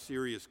born out of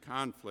serious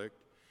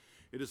conflict.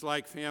 It is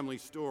like family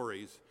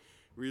stories.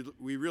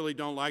 We really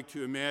don't like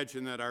to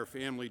imagine that our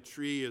family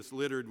tree is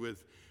littered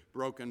with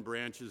broken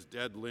branches,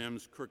 dead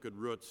limbs, crooked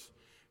roots,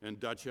 and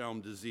Dutch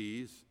elm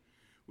disease.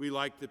 We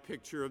like the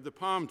picture of the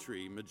palm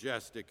tree,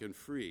 majestic and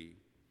free.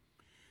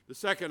 The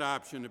second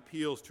option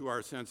appeals to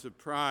our sense of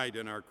pride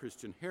in our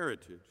Christian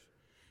heritage.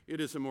 It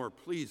is a more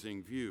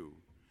pleasing view.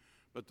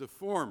 But the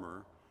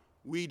former,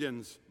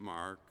 Whedon's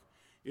Mark,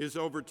 is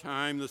over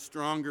time the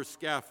stronger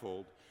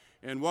scaffold,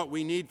 and what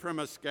we need from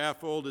a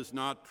scaffold is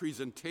not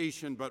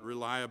presentation but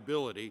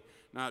reliability,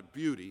 not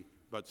beauty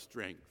but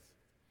strength.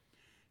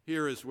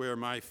 Here is where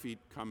my feet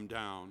come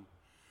down.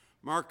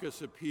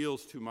 Marcus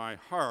appeals to my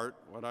heart,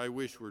 what I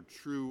wish were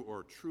true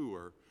or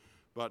truer,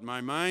 but my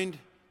mind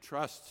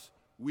trusts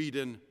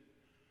Whedon,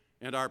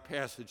 and our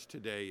passage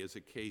today is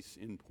a case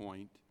in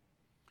point.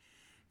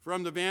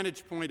 From the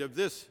vantage point of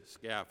this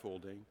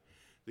scaffolding,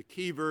 the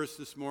key verse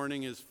this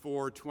morning is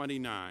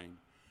 4:29.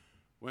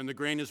 When the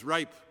grain is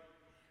ripe,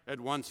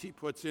 at once he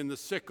puts in the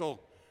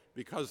sickle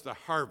because the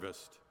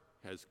harvest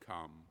has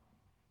come.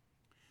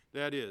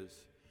 That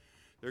is,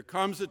 there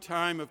comes a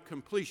time of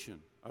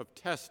completion, of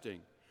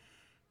testing,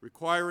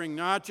 requiring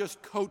not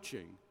just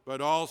coaching, but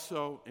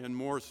also, and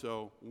more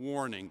so,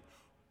 warning.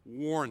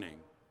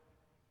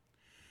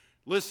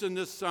 Listen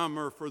this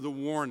summer for the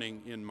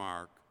warning in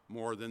Mark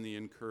more than the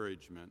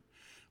encouragement.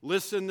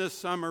 Listen this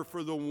summer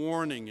for the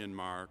warning in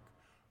Mark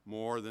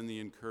more than the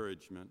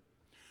encouragement.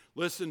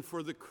 Listen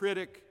for the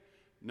critic,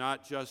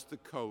 not just the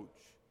coach.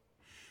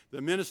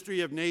 The ministry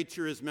of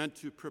nature is meant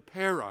to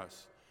prepare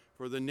us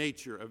for the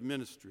nature of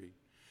ministry.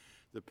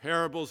 The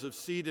parables of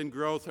seed and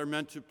growth are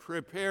meant to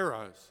prepare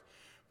us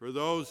for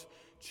those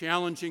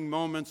challenging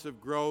moments of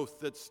growth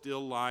that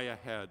still lie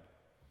ahead.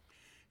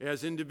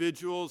 As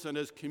individuals and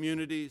as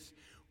communities,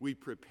 we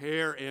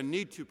prepare and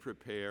need to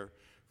prepare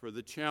for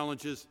the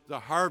challenges, the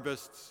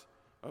harvests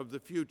of the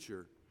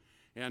future.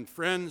 And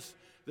friends,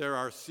 there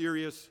are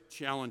serious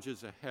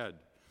challenges ahead.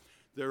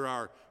 There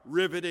are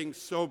riveting,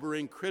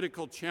 sobering,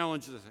 critical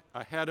challenges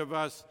ahead of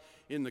us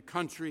in the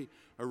country,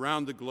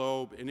 around the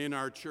globe, and in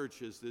our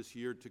churches this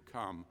year to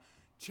come.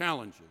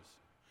 Challenges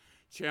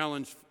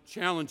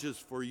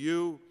for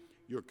you,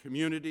 your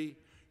community,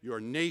 your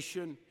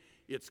nation,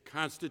 its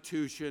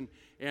constitution,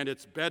 and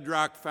its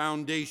bedrock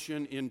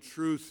foundation in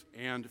truth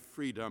and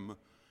freedom.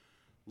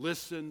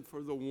 Listen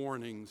for the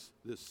warnings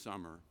this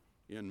summer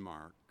in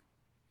Mark.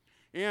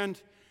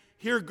 And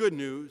hear good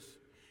news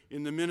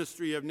in the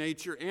ministry of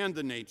nature and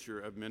the nature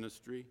of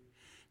ministry.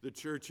 The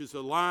church is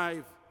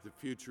alive, the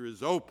future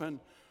is open.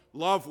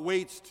 Love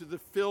waits to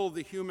fill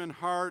the human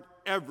heart,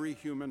 every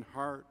human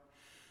heart.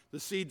 The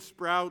seed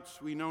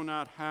sprouts, we know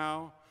not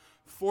how,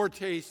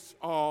 foretastes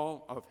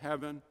all of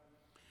heaven.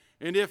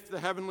 And if the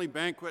heavenly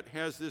banquet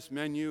has this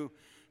menu,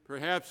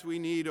 perhaps we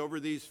need over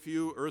these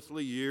few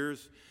earthly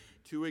years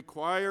to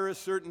acquire a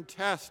certain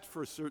test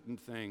for certain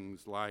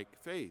things like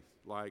faith,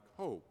 like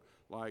hope,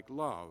 like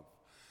love.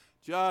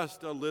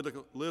 Just a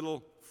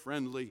little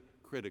friendly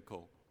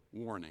critical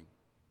warning.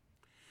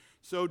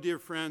 So, dear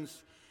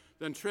friends,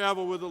 then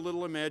travel with a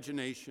little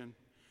imagination.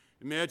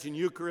 Imagine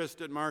Eucharist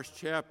at Marsh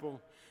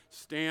Chapel.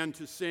 Stand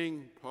to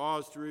sing,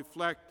 pause to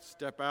reflect,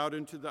 step out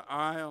into the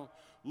aisle,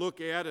 look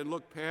at and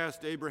look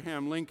past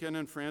Abraham Lincoln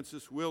and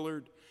Francis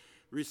Willard,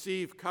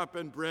 receive cup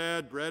and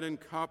bread, bread and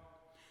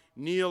cup,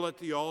 kneel at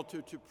the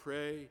altar to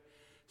pray,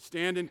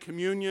 stand in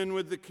communion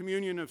with the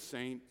communion of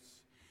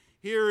saints.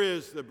 Here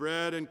is the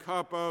bread and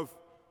cup of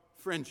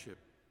friendship.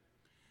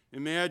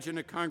 Imagine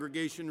a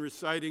congregation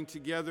reciting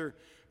together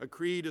a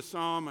creed, a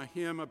psalm, a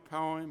hymn, a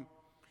poem.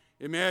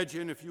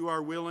 Imagine, if you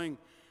are willing,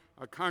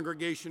 a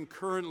congregation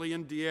currently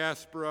in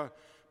diaspora,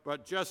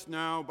 but just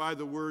now by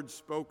the words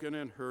spoken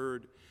and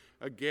heard,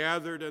 a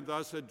gathered and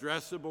thus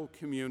addressable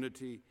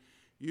community,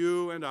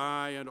 you and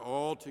I and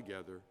all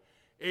together,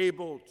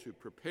 able to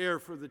prepare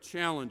for the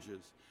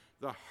challenges,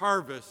 the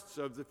harvests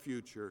of the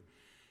future,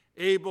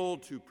 able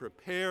to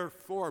prepare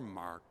for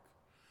Mark.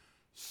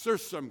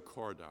 Sursum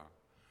corda,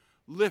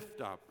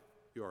 lift up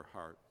your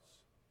hearts.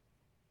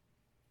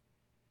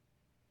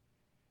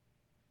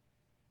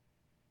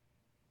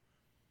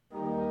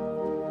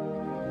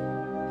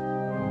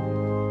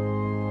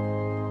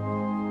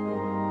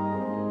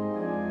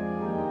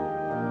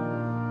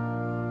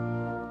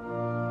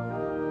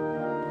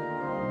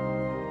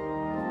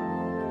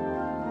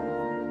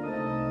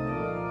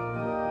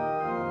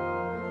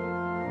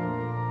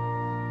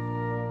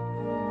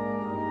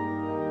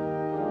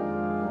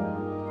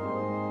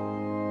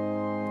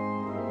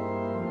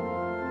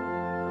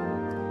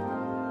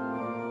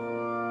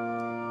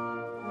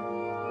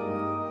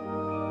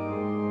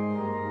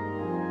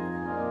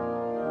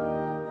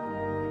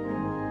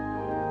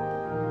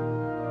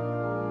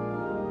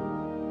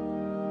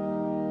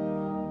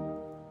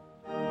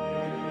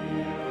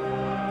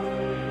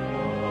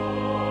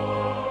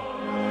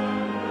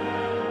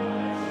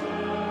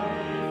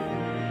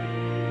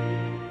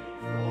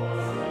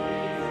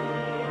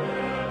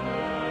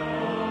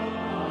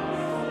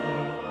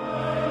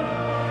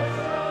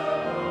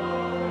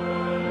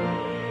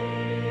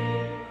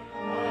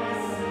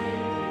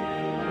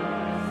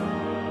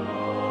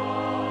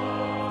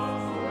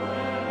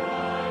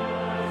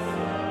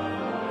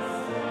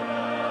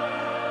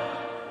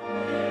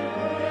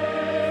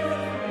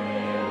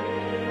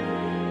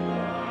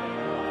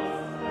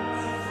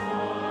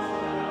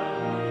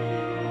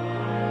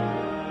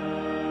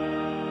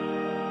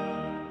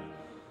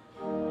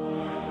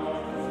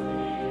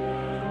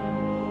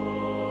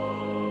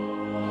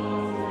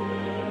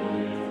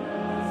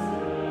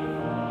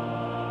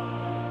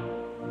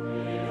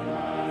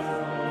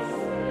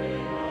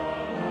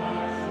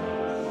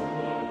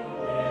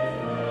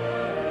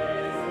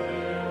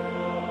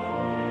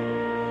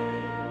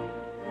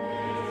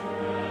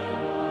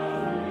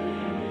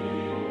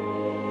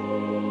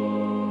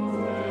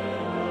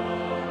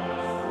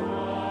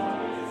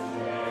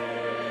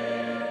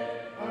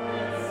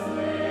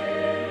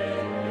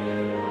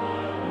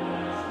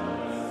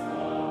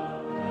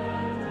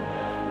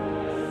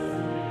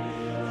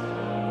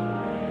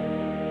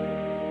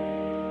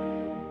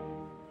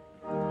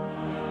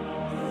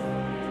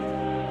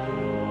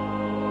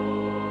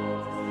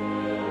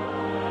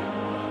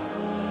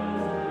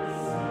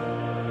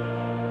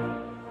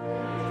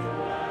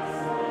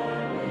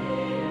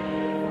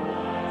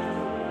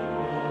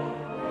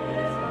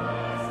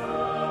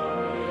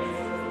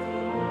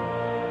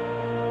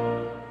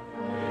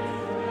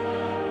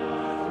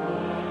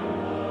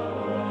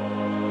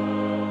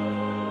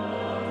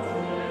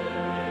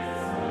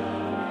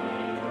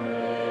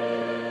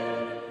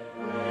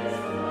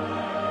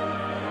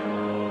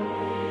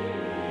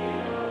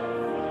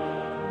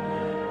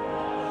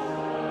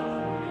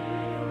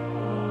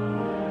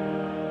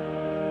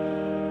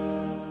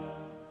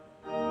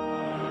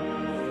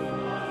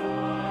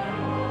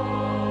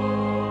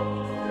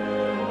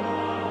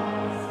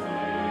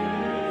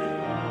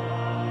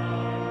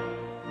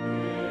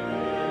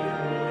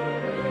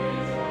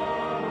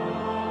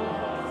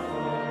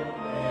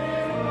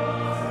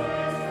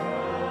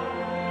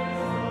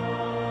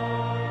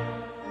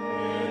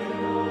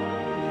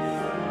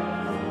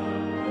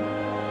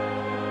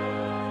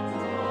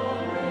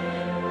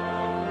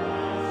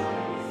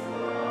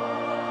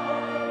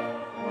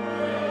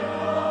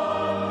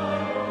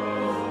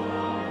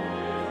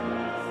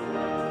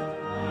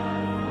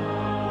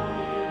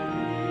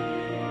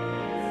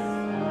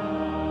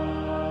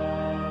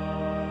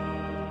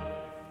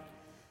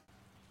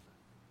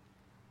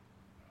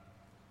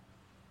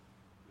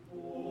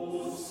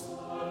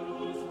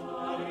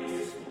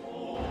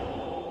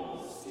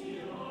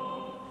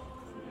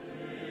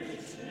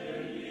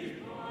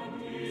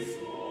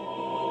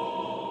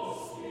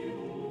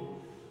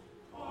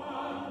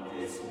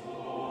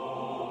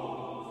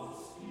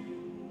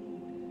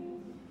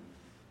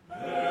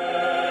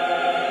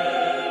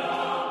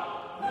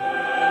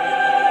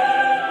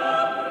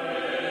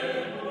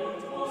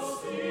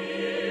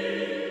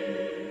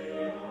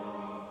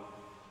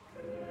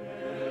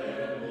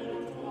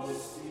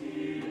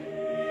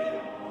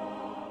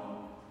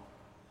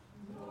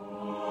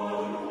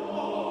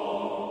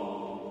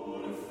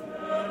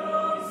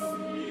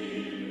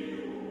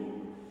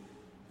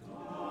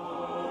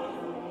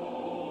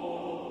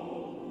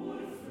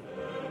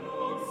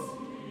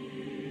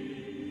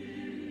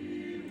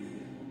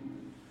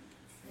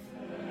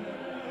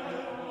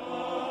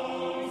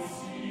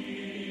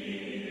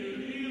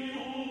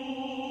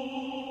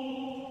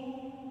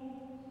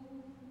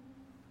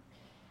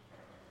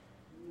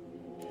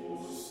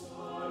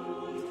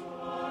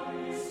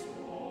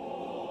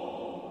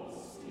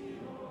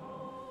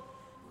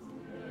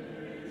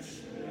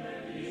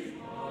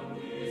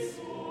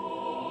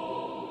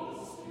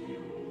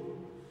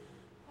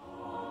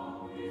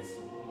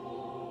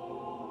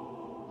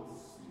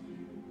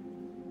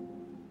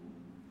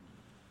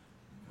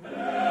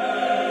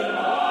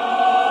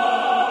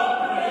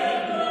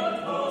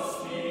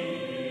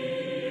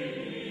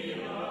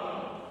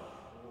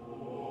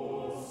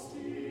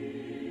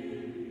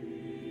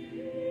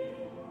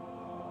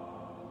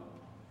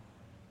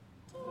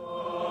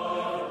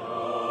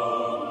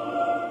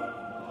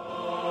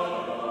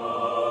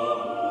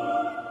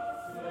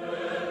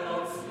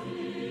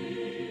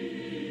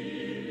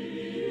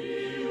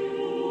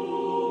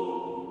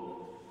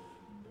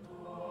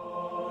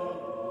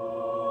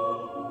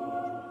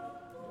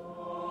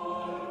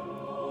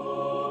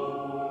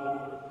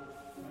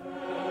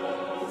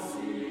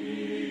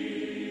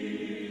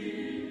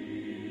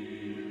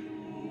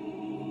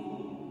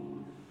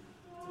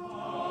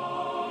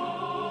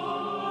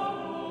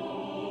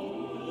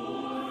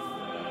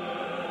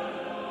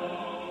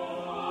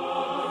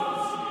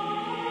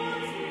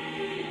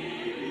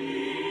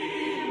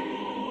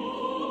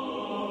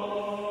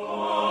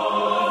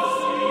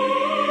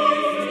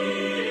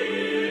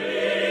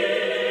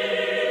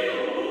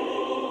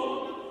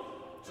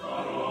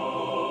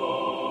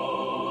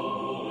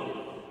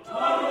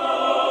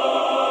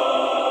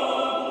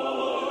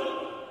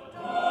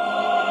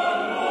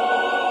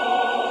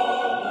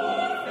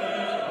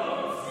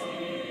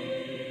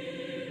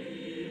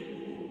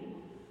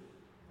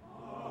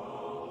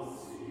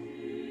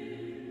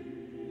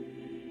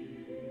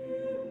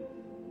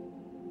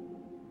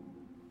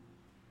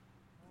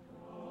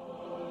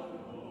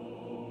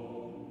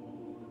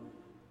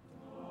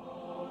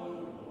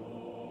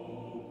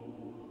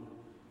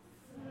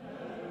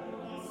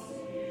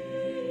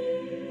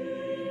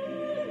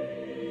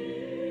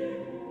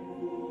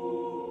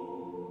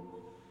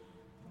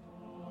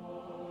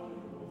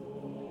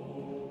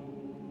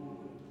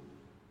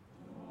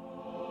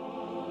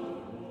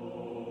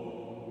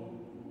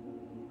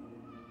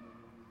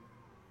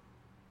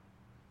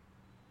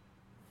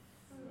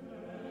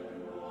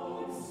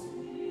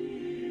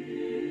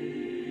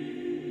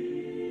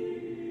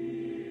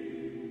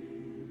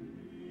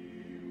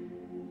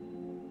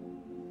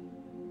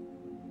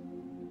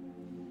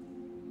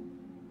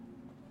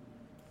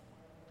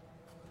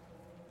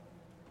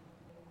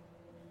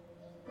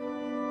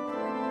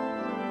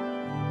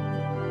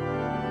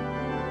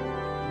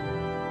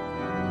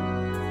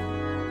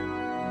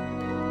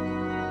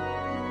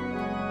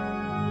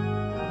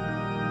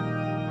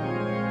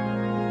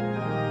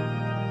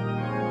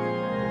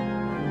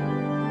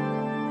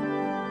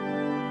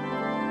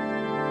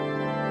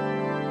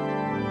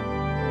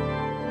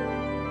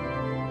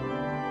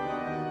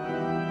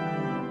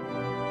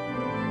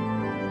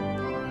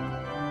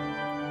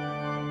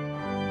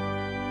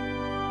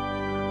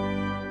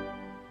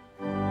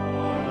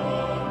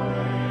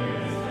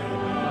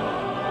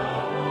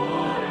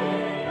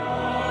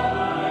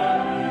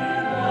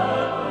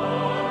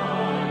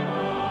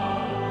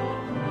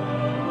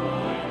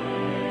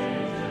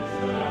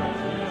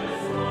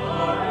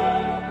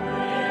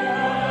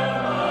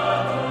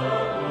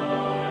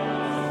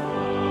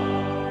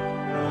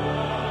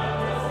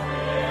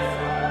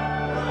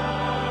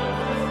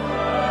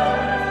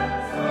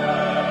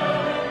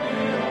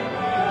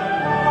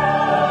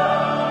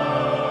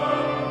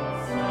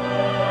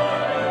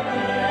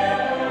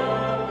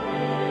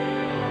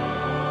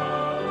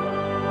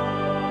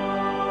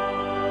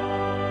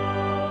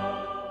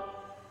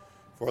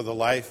 for the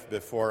life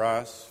before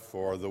us,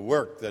 for the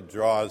work that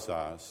draws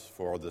us,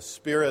 for the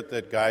Spirit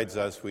that guides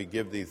us, we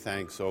give thee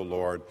thanks, O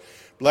Lord.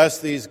 Bless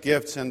these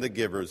gifts and the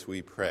givers,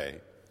 we pray.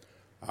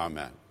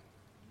 Amen.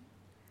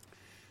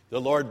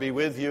 The Lord be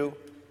with you,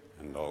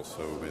 and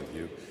also with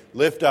you.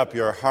 Lift up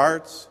your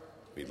hearts.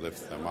 We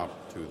lift them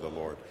up to the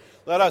Lord.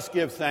 Let us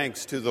give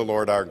thanks to the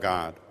Lord our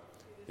God.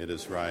 It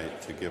is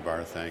right to give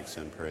our thanks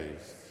and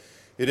praise.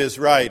 It is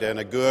right and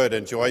a good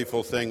and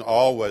joyful thing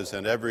always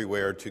and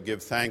everywhere to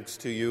give thanks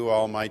to you,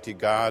 Almighty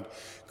God,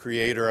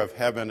 creator of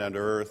heaven and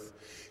earth.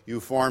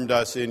 You formed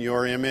us in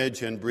your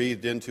image and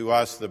breathed into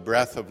us the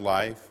breath of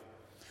life.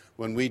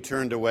 When we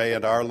turned away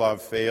and our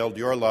love failed,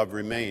 your love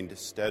remained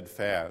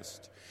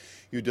steadfast.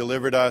 You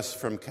delivered us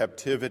from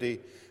captivity,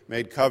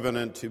 made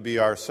covenant to be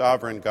our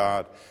sovereign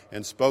God,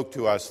 and spoke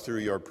to us through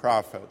your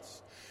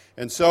prophets.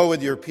 And so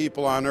with your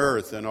people on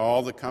earth and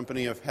all the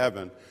company of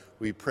heaven,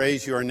 we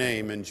praise your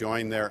name and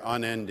join their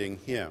unending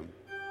hymn.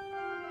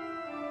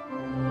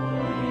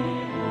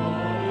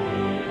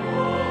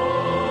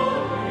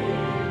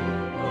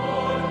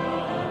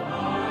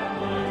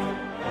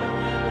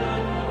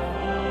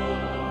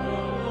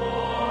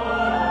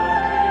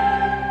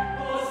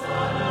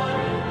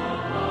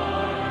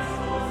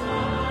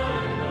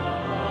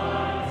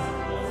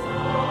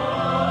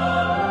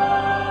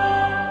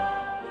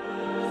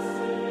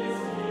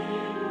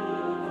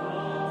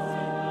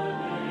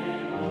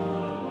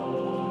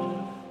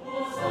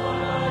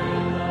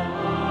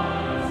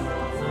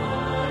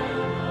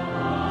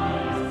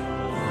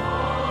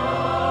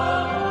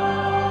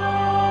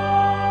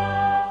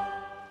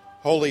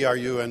 Holy are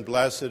you, and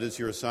blessed is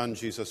your Son,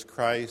 Jesus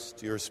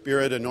Christ. Your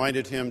Spirit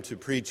anointed him to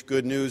preach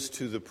good news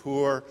to the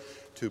poor,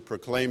 to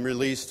proclaim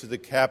release to the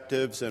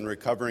captives and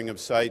recovering of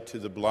sight to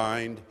the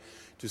blind,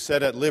 to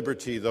set at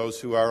liberty those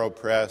who are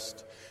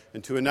oppressed,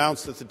 and to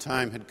announce that the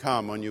time had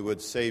come when you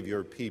would save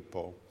your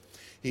people.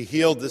 He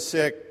healed the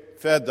sick,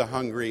 fed the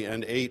hungry,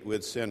 and ate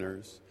with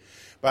sinners.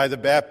 By the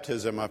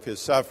baptism of his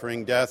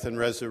suffering, death, and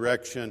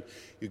resurrection,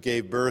 you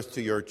gave birth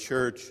to your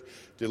church,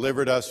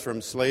 delivered us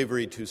from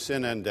slavery to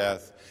sin and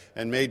death,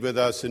 and made with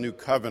us a new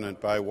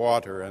covenant by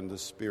water and the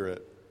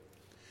Spirit.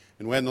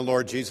 And when the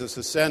Lord Jesus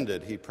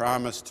ascended, he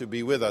promised to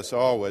be with us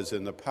always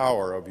in the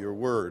power of your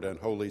word and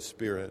Holy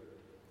Spirit.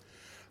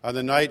 On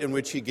the night in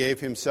which he gave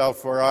himself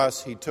for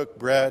us, he took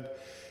bread,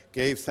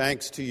 gave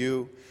thanks to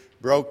you,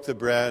 broke the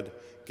bread,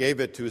 gave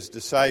it to his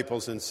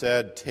disciples, and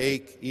said,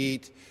 "Take,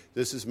 eat,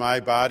 this is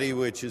my body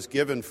which is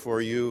given for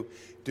you.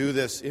 Do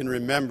this in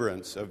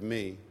remembrance of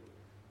me."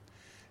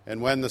 And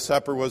when the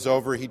supper was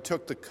over, he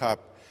took the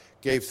cup,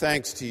 gave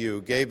thanks to you,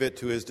 gave it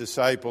to his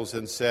disciples,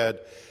 and said,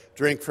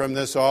 "Drink from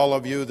this, all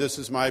of you. This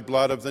is my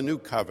blood of the new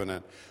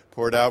covenant,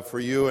 poured out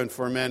for you and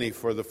for many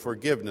for the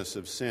forgiveness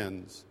of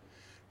sins.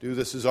 Do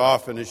this as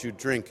often as you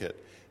drink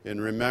it in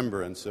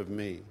remembrance of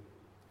me."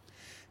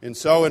 And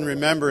so, in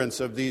remembrance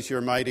of these your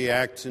mighty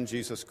acts in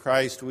Jesus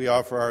Christ, we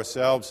offer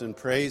ourselves in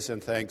praise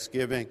and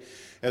thanksgiving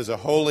as a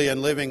holy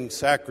and living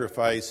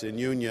sacrifice in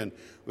union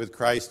with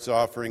Christ's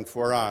offering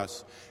for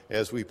us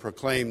as we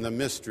proclaim the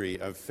mystery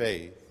of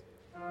faith.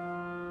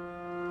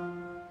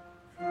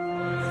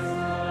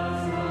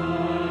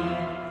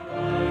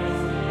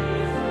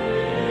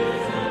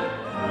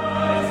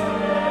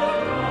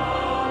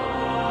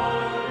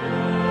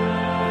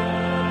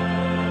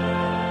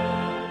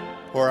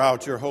 Pour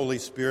out your Holy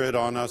Spirit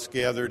on us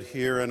gathered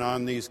here and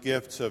on these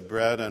gifts of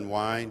bread and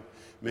wine.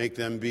 Make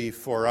them be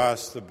for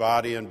us the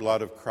body and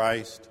blood of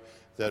Christ,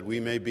 that we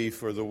may be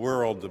for the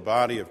world the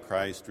body of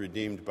Christ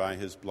redeemed by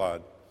his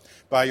blood.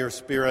 By your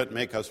Spirit,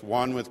 make us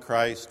one with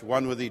Christ,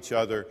 one with each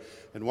other,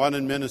 and one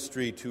in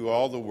ministry to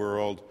all the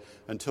world,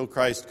 until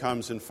Christ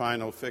comes in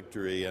final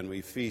victory and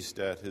we feast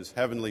at his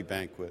heavenly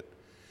banquet.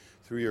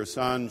 Through your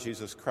Son,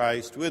 Jesus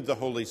Christ, with the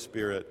Holy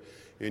Spirit,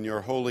 in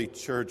your holy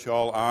church,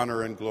 all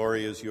honor and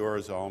glory is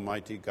yours,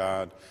 Almighty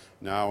God,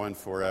 now and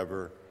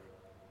forever.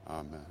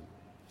 Amen.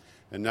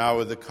 And now,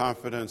 with the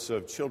confidence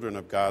of children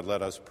of God,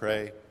 let us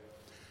pray.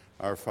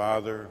 Our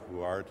Father,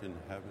 who art in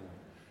heaven,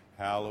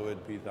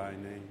 hallowed be thy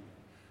name.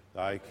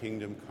 Thy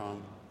kingdom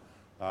come,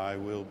 thy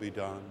will be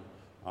done,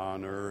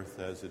 on earth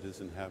as it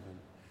is in heaven.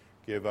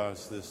 Give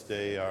us this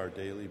day our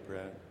daily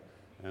bread,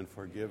 and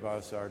forgive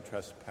us our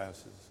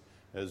trespasses,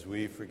 as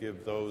we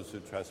forgive those who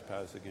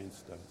trespass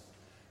against us.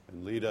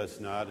 And lead us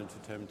not into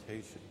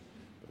temptation,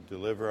 but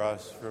deliver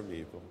us from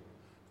evil.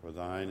 For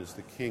thine is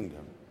the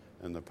kingdom,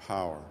 and the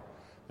power,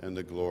 and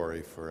the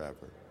glory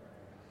forever.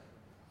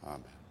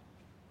 Amen.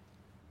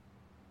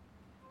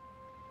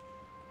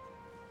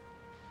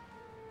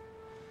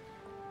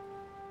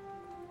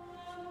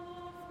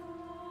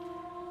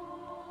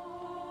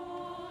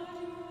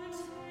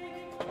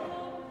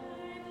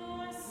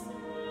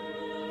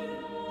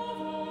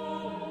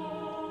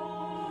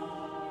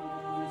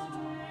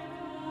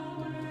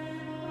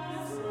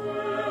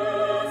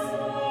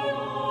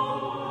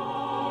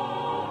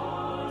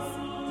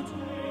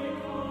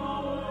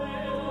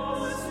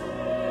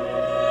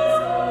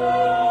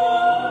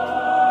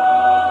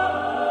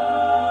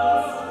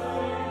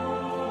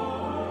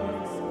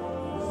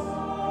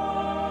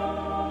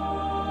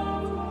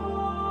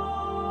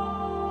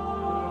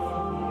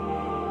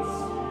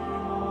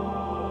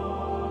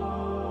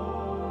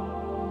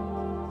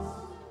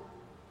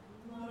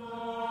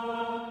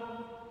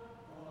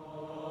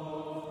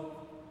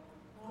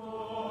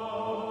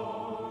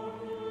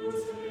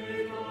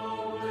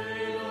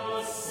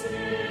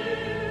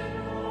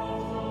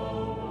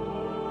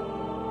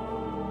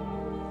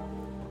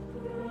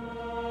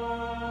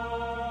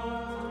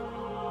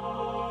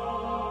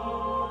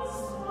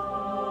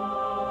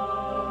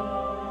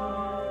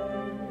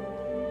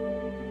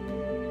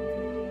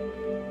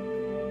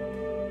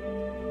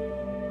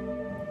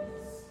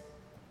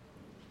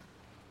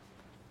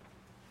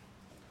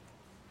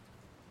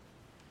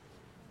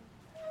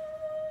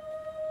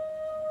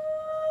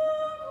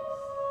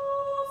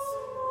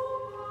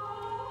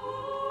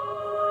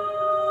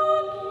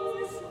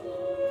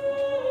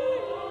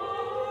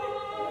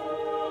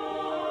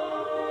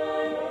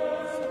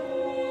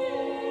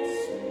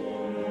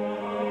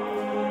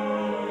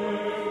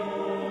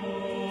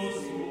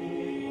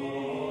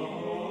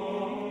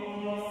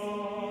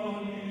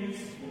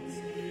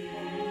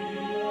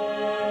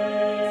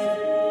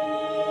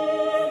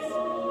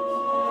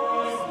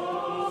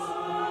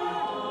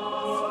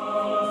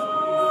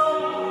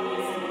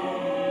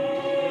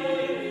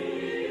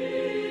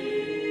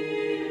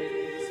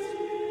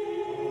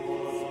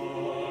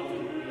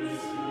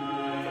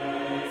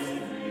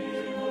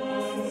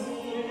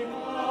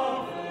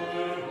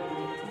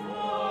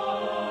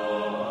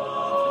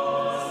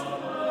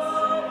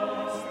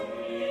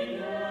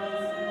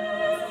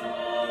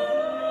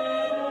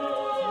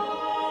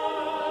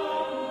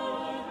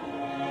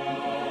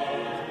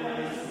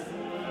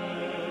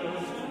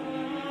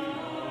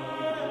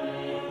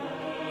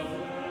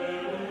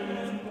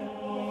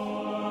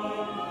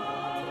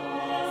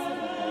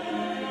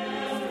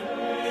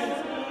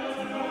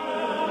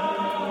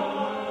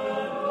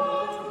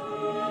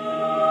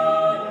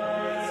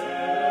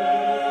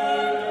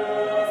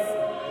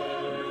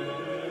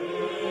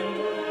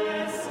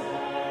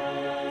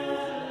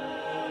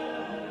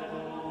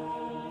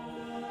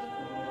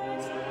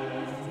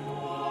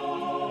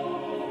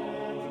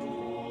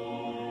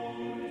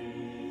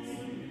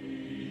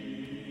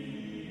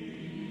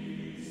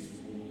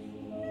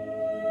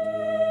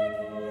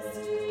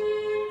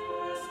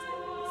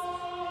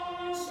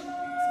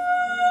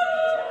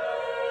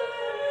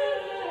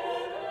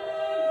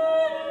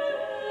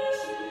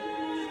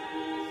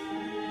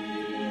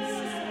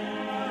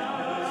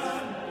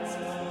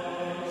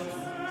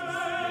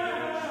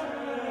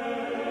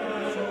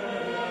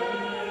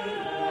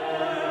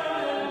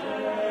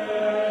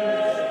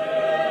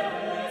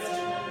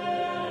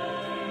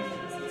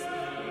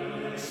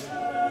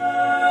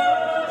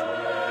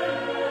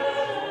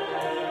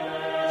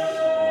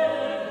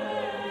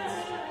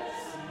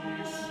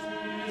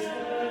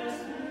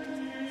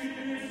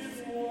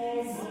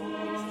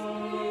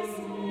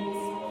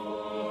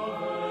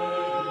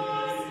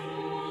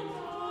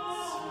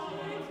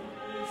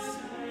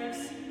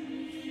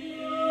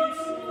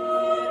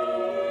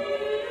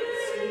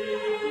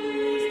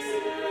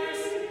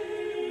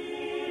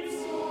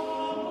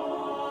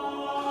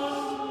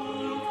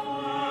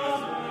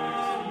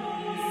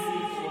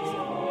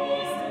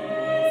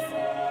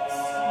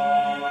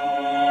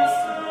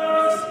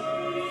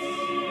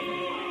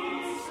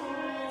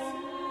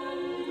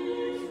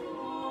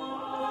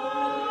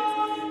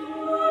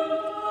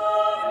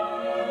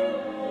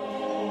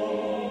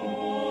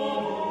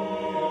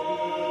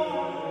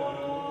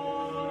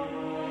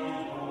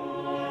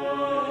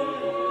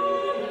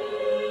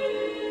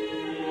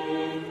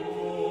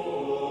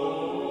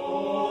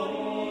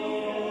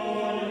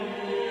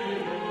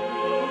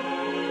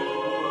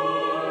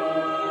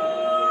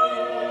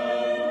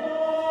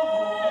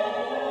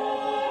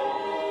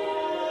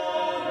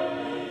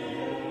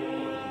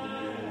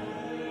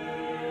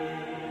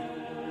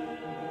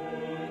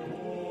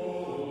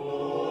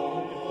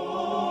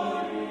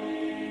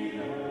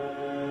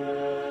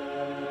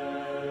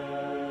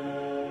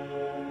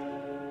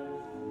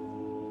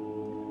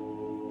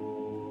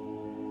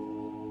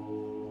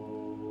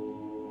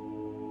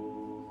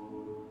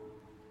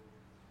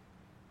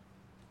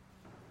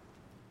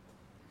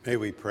 May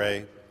we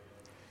pray.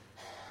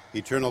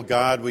 Eternal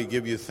God, we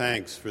give you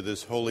thanks for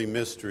this holy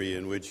mystery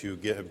in which you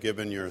have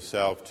given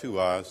yourself to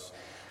us.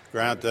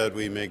 Grant that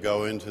we may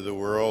go into the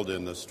world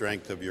in the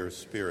strength of your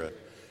Spirit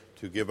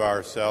to give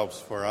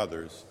ourselves for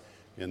others.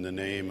 In the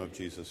name of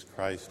Jesus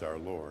Christ our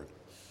Lord.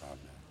 Amen.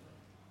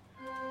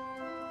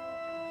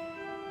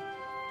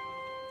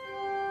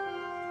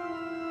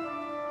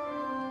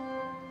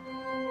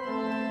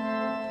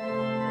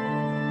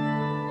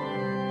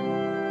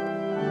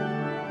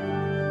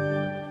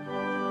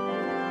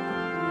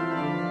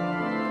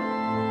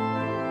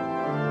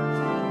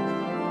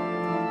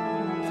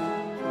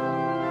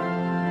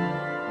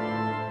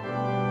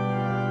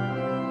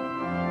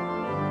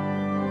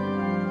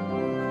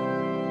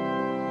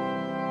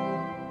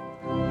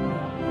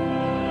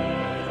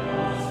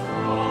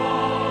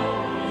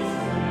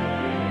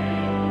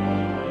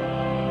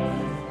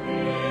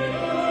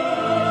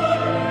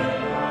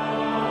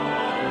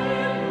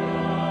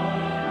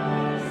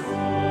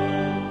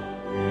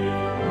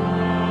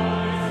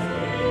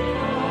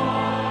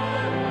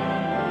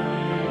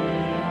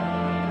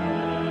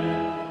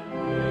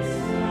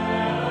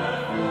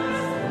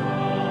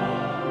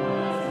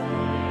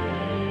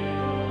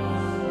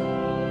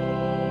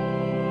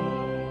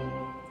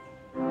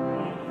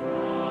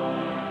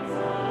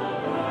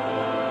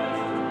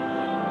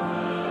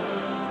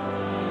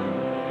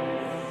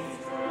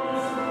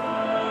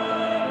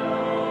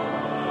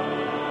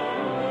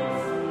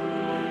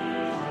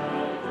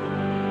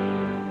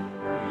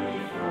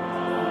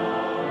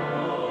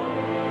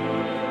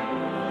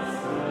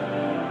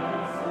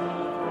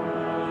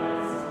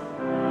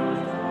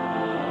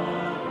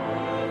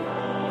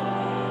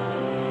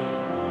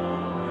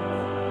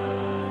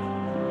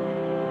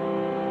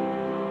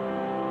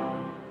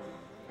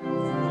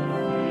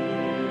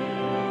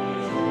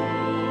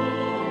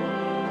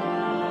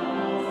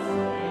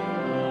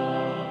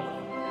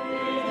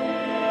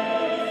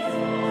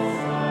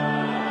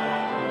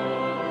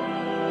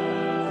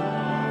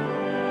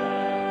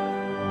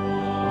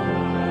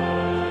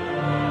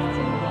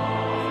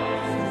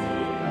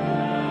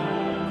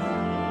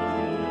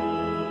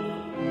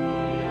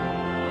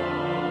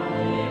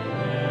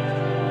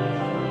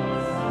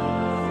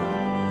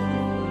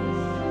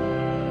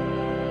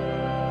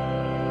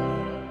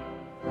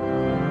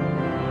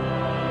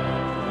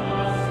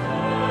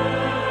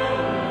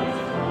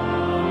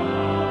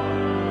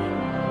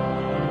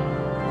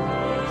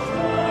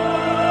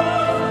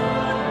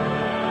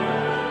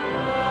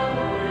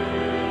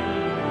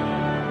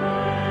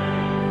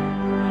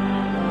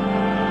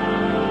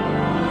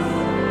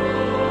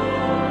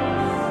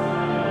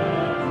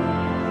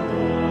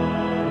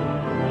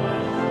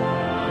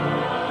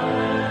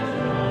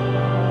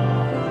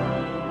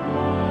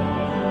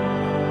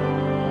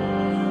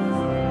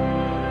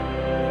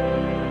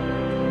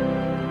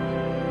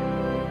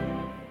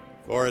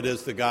 For it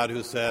is the God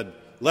who said,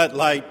 "Let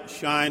light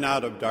shine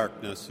out of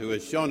darkness," who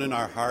has shown in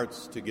our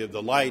hearts to give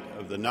the light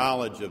of the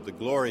knowledge of the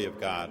glory of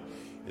God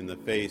in the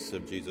face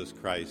of Jesus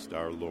Christ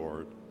our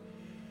Lord.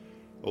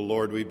 O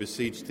Lord, we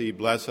beseech thee,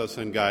 bless us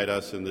and guide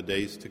us in the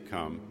days to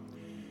come,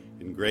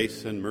 in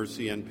grace and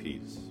mercy and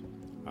peace.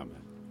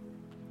 Amen.